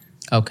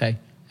 Okay.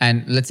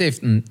 And let's say if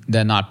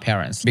they're not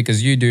parents,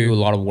 because you do a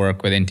lot of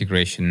work with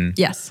integration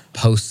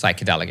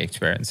post-psychedelic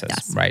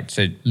experiences, right?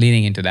 So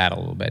leaning into that a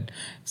little bit.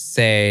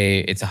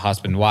 Say it's a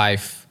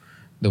husband-wife.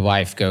 The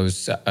wife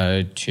goes to,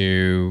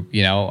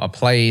 a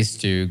place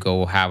to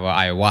go have an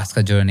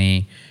ayahuasca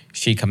journey.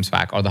 She comes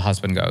back, or the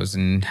husband goes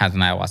and has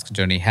an ayahuasca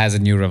journey, has a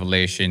new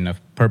revelation of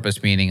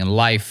purpose, meaning in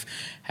life,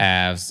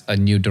 has a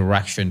new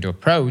direction to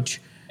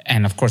approach.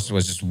 And of course, it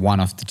was just one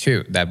of the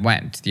two that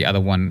went. The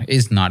other one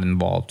is not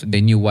involved.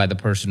 They knew why the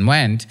person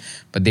went,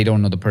 but they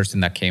don't know the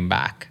person that came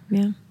back.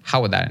 Yeah.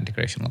 How would that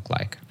integration look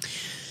like?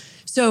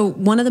 So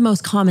one of the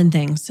most common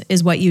things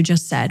is what you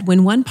just said.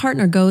 When one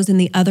partner goes and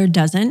the other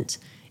doesn't,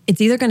 it's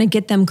either going to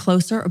get them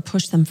closer or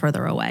push them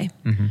further away.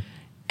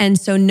 And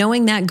so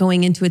knowing that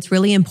going into it's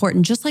really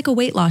important, just like a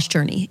weight loss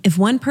journey. If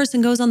one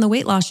person goes on the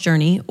weight loss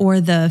journey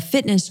or the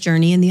fitness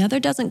journey and the other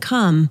doesn't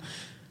come,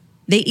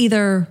 they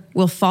either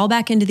will fall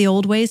back into the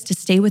old ways to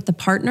stay with the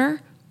partner,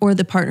 or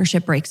the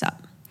partnership breaks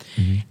up.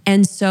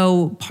 And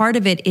so part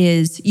of it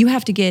is you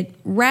have to get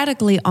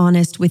radically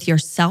honest with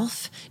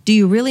yourself. Do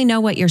you really know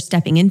what you're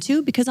stepping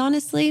into? Because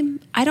honestly,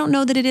 I don't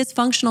know that it is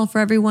functional for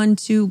everyone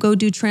to go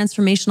do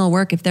transformational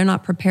work if they're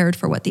not prepared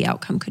for what the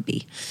outcome could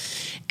be.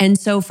 And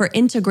so for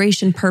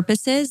integration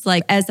purposes,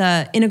 like as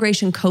an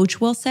integration coach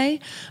will say,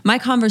 my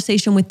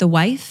conversation with the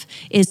wife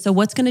is, so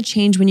what's going to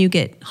change when you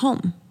get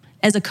home?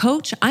 As a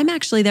coach, I'm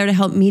actually there to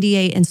help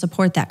mediate and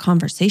support that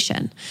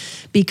conversation,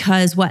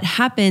 because what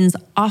happens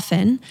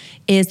often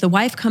is the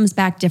wife comes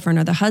back different,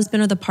 or the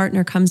husband or the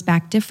partner comes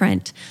back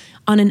different.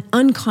 On an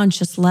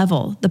unconscious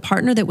level, the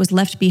partner that was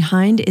left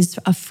behind is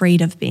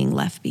afraid of being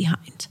left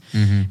behind,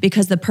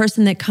 because the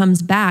person that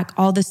comes back,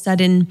 all of a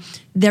sudden,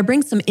 there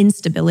brings some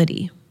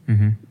instability.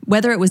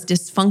 Whether it was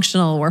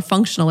dysfunctional or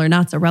functional or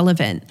not is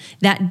irrelevant.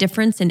 That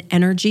difference in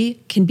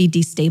energy can be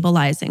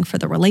destabilizing for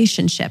the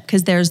relationship,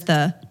 because there's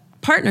the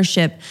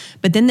partnership,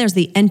 but then there's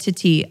the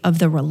entity of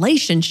the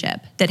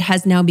relationship that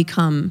has now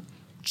become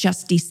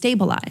just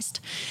destabilized.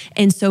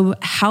 And so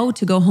how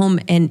to go home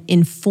and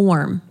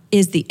inform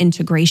is the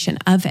integration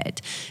of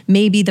it.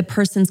 Maybe the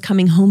person's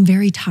coming home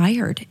very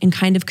tired and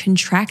kind of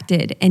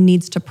contracted and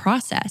needs to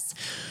process.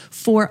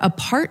 For a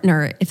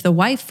partner, if the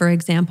wife, for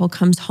example,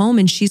 comes home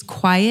and she's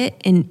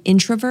quiet and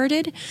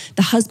introverted,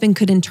 the husband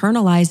could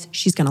internalize,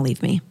 she's going to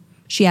leave me.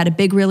 She had a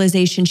big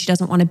realization she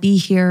doesn't want to be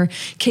here,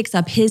 kicks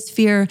up his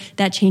fear.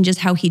 That changes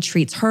how he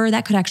treats her.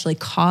 That could actually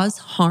cause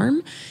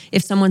harm.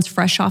 If someone's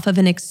fresh off of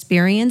an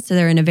experience, so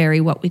they're in a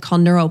very, what we call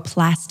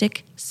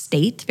neuroplastic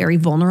state, very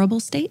vulnerable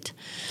state.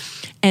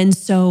 And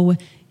so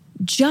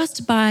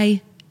just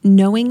by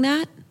knowing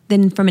that,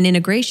 then from an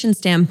integration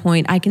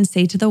standpoint, I can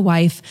say to the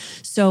wife,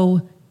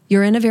 so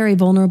you're in a very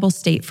vulnerable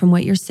state from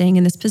what you're saying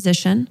in this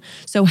position.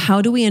 So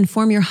how do we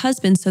inform your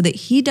husband so that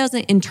he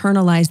doesn't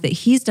internalize that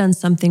he's done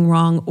something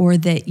wrong, or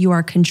that you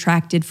are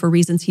contracted for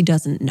reasons he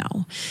doesn't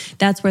know?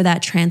 That's where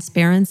that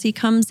transparency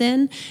comes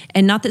in.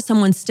 And not that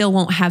someone still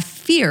won't have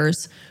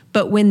fears,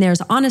 but when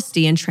there's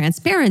honesty and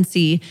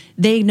transparency,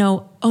 they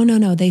know, oh,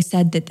 no, they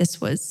said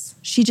that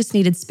she just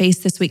needed space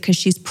this week because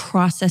she's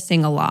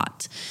processing a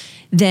lot.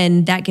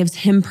 Then that gives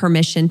him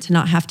permission to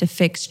not have to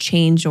fix,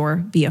 change, or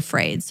be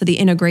afraid. So the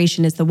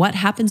integration is what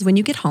happens when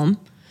you get home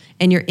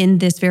and you're in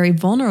this very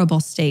vulnerable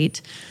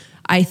state.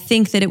 I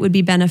think that it would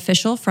be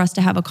beneficial for us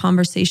to have a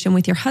conversation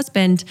with your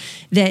husband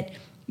that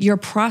you're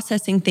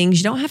processing things.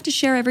 You don't have to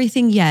share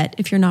everything yet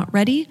if you're not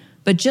ready,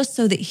 but just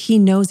so that he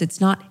knows it's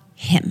not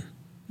him.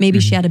 Maybe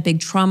she had a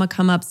big trauma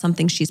come up,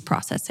 something she's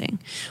processing,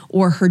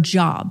 or her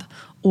job,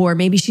 or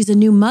maybe she's a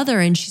new mother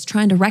and she's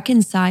trying to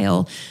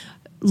reconcile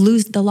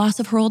lose the loss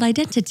of her old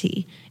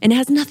identity, and it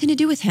has nothing to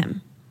do with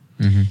him.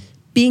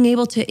 Being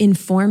able to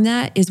inform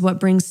that is what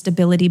brings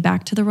stability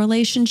back to the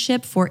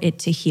relationship for it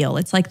to heal.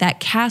 It's like that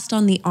cast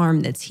on the arm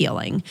that's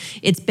healing.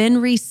 It's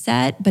been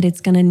reset, but it's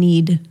going to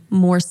need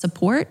more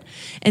support.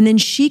 And then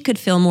she could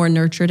feel more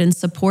nurtured and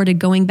supported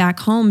going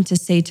back home to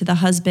say to the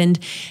husband,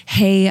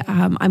 hey,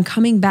 I'm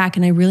coming back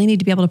and I really need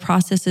to be able to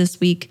process this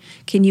week.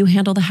 Can you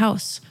handle the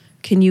house?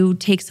 Can you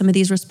take some of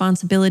these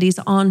responsibilities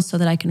on so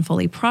that I can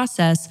fully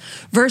process?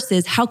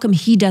 Versus, how come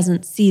he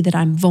doesn't see that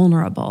I'm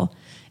vulnerable?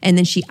 And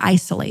then she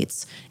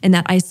isolates. And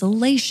that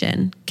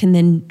isolation can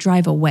then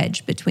drive a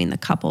wedge between the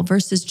couple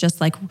versus just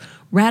like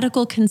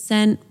radical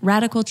consent,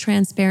 radical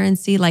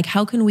transparency. Like,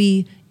 how can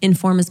we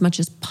inform as much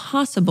as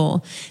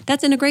possible.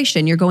 That's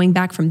integration. You're going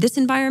back from this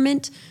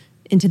environment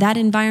into that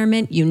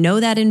environment. You know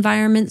that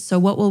environment. So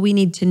what will we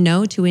need to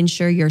know to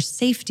ensure your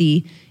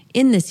safety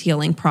in this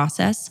healing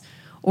process?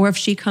 Or if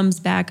she comes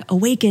back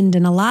awakened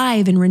and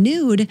alive and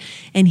renewed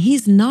and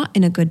he's not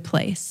in a good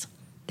place,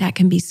 that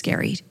can be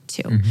scary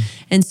too.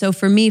 And so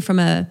for me, from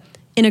a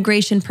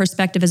integration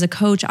perspective as a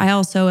coach, I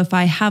also, if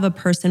I have a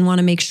person, want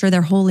to make sure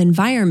their whole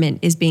environment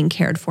is being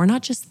cared for,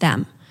 not just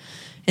them.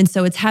 And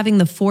so it's having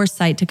the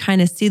foresight to kind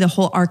of see the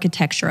whole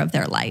architecture of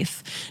their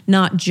life,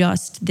 not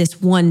just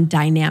this one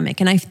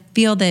dynamic. And I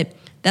feel that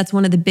that's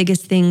one of the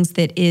biggest things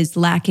that is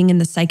lacking in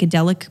the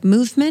psychedelic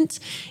movement,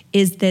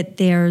 is that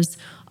there's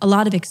a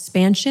lot of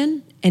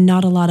expansion and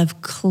not a lot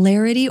of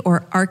clarity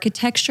or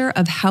architecture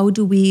of how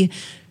do we,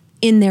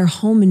 in their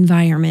home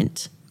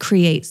environment,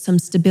 create some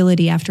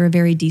stability after a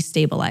very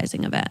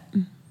destabilizing event.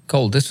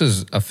 Kole, this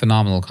was a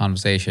phenomenal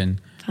conversation.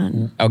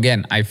 Fun.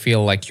 Again, I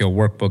feel like your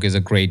workbook is a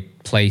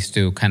great place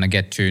to kind of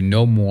get to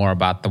know more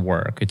about the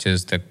work, which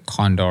is the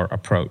Condor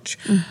approach.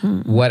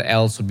 What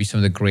else would be some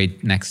of the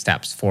great next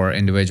steps for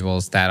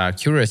individuals that are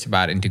curious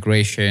about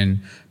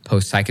integration,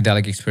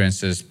 post-psychedelic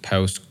experiences,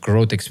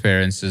 post-growth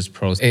experiences,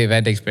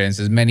 post-event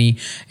experiences, many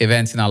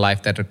events in our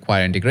life that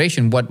require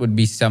integration? What would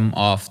be some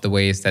of the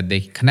ways that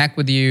they can connect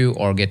with you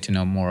or get to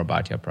know more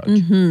about your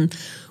approach?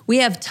 We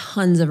have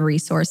tons of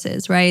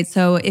resources, right?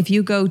 So if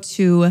you go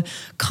to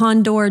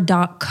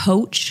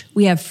condor.coach,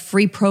 we have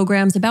free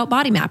programs about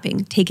body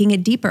mapping, taking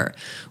it deeper.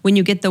 When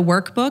you get the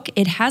workbook,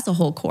 it has a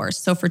whole course.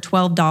 So for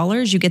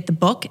 $12, you get the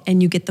book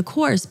and you get the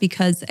course,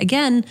 because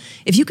again,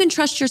 if you can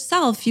trust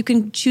yourself, you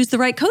can choose the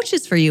right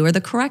coaches for you or the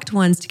correct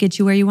ones to get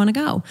you where you want to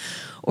go.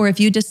 Or if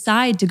you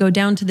decide to go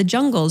down to the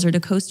jungles or to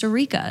Costa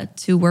Rica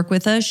to work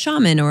with a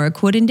shaman or a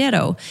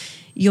curandero,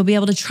 you'll be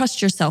able to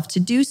trust yourself to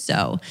do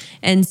so.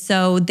 And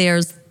so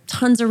there's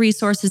tons of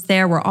resources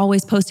there. We're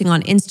always posting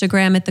on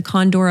Instagram at the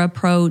Condor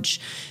Approach.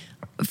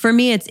 For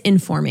me, it's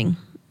informing.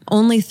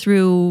 Only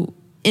through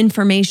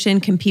information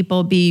can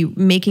people be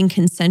making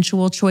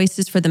consensual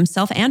choices for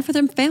themselves and for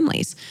their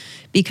families.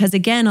 Because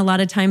again, a lot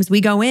of times we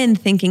go in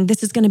thinking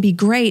this is going to be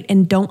great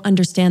and don't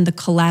understand the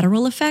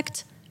collateral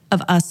effect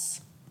of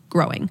us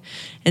growing.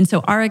 And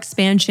so our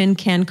expansion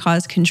can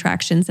cause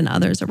contractions in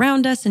others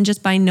around us. And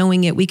just by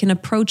knowing it, we can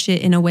approach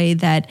it in a way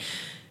that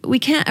we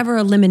can't ever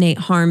eliminate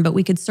harm, but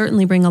we could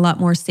certainly bring a lot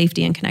more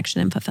safety and connection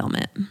and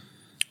fulfillment.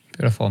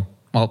 Beautiful.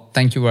 Well,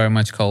 thank you very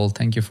much, Kole.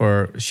 Thank you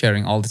for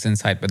sharing all this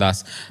insight with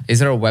us. Is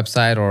there a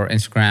website or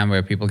Instagram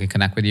where people can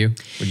connect with you?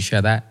 Would you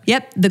share that?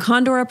 Yep. The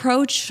Condor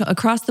Approach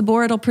across the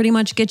board will pretty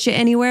much get you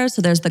anywhere.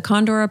 So there's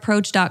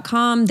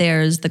thecondorapproach.com.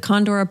 There's the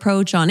Condor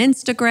Approach on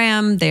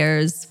Instagram.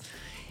 There's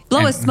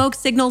blow a smoke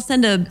signal,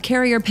 send a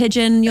carrier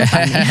pigeon, you'll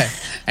find me.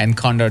 And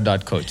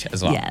condor.coach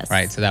as well. Yes.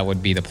 Right? So that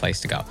would be the place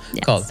to go.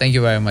 Yes. Cool. Thank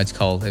you very much,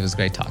 Kole. It was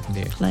great talking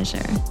to you.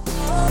 Pleasure.